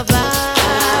circle of life,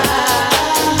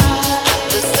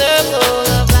 the circle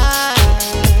of life,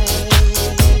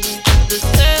 the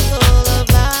circle of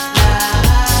life,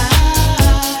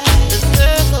 the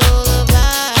circle of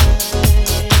life,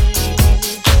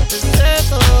 the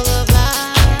circle of life.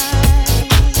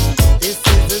 This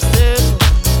is the circle.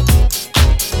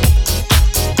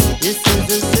 This is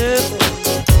the circle.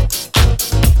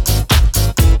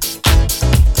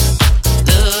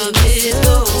 Love is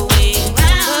going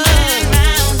round and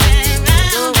round and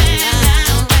round and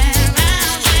round and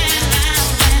round and round.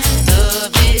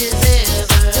 Love is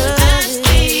everlasting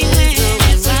when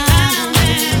it's round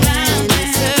and round and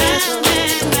round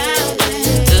and round.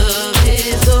 Love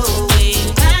is going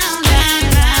round and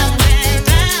round and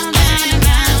round and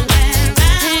round and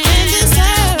round in the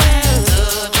circle.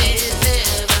 Love is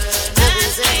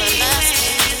everlasting when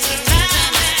it's round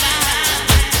and round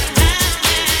and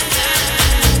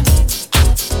round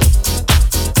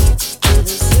in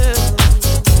the circle.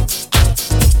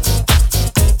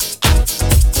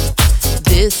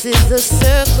 This is the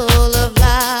circle of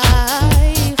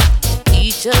life,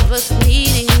 each of us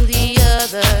needing the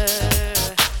other.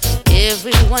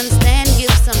 Everyone stand,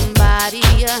 give somebody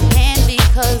a hand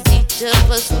because each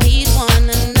of us need one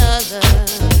another.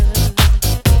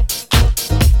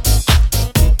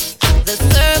 The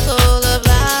circle of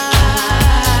life,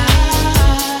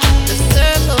 the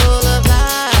circle of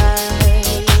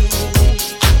life,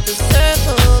 the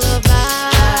circle of life,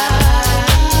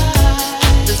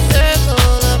 the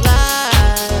circle of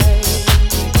life,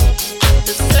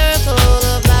 the circle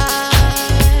of life.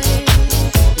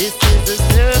 This is the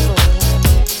circle.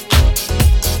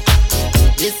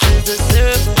 This is the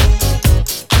circle.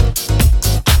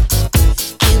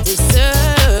 In this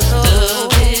circle,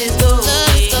 love is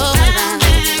going round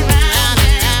and round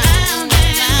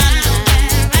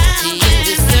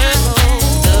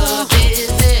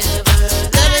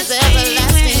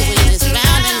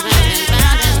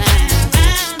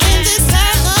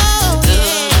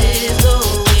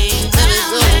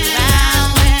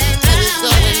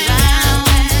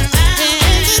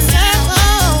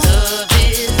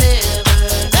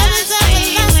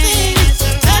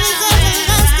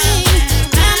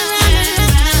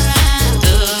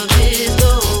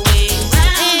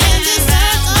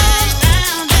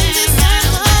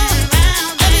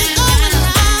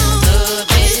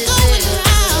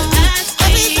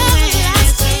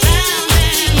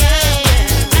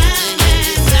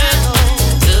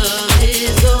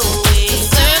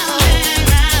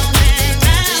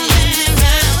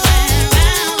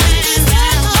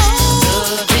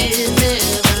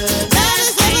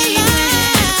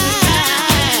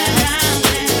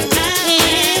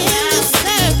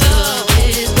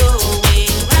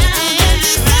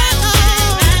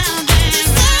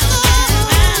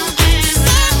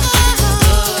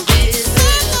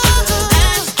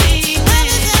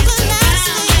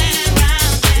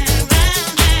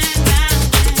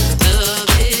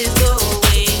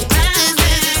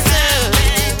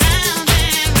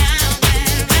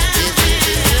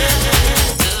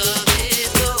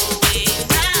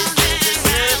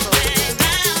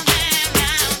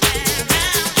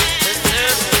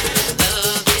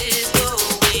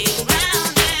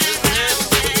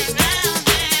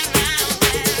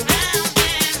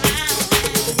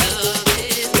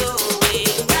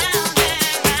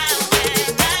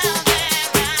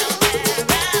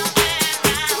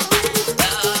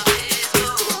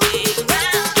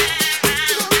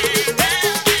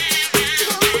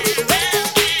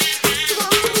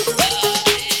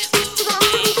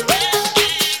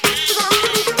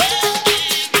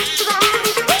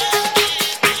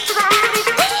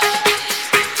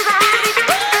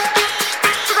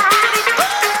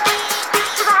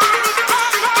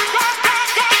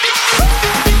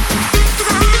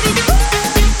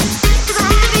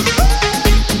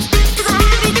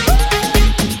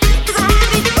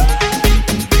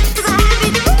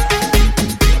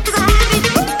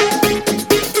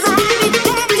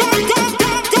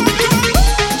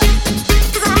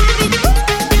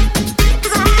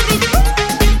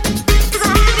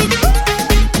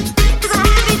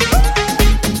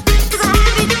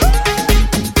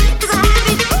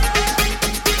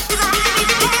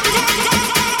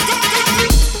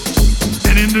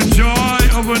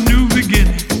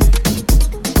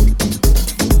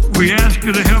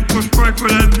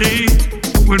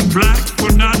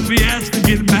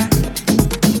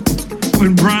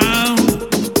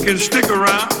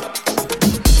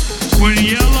when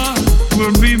yellow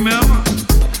will be mellow,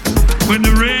 when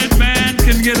the red man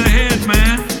can get ahead,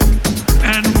 man,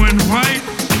 and when white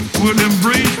will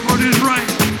embrace what is right.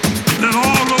 Let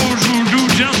all those who do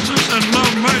justice and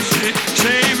love mercy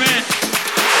say amen.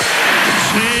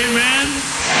 Say amen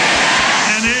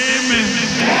and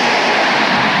amen.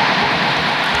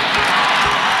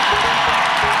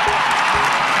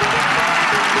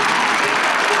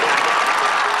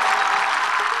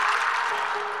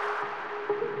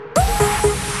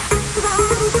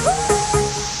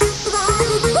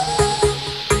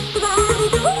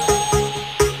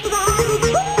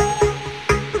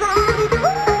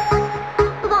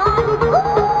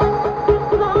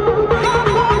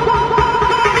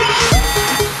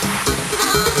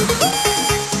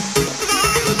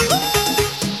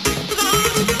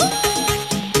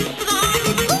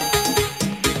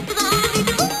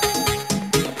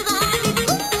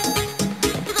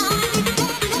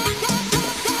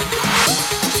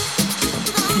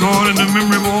 Lord, in the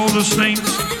memory of all the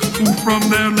saints who from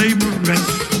their labor rest,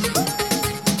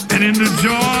 and in the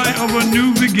joy of a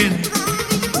new beginning,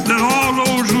 let all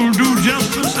those who do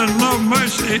justice and love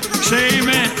mercy say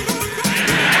amen.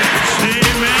 Say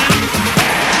amen.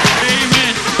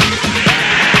 Amen.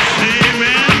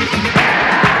 Amen.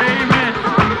 Amen. Amen.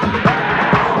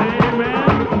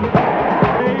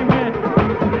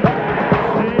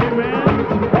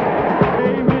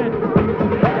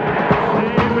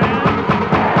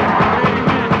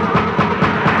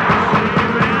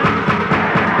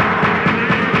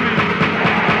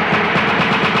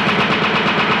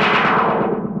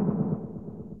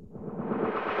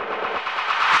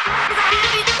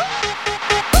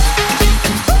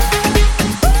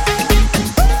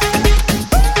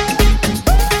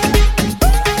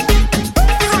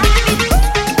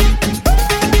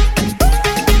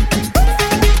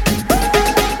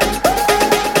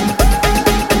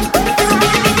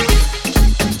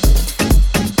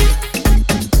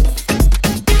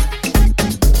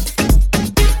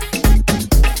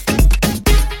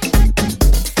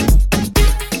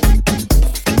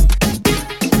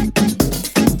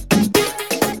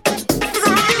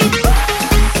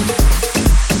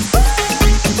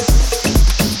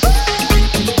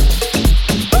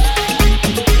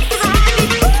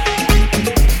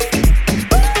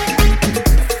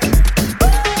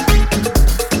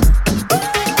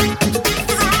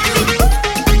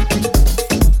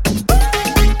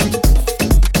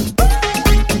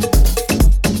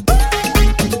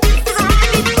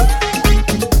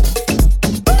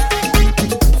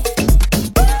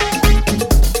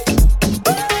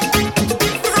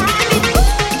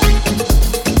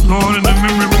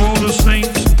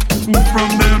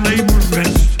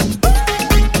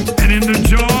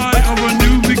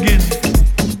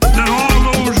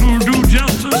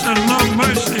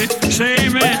 Say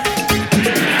amen.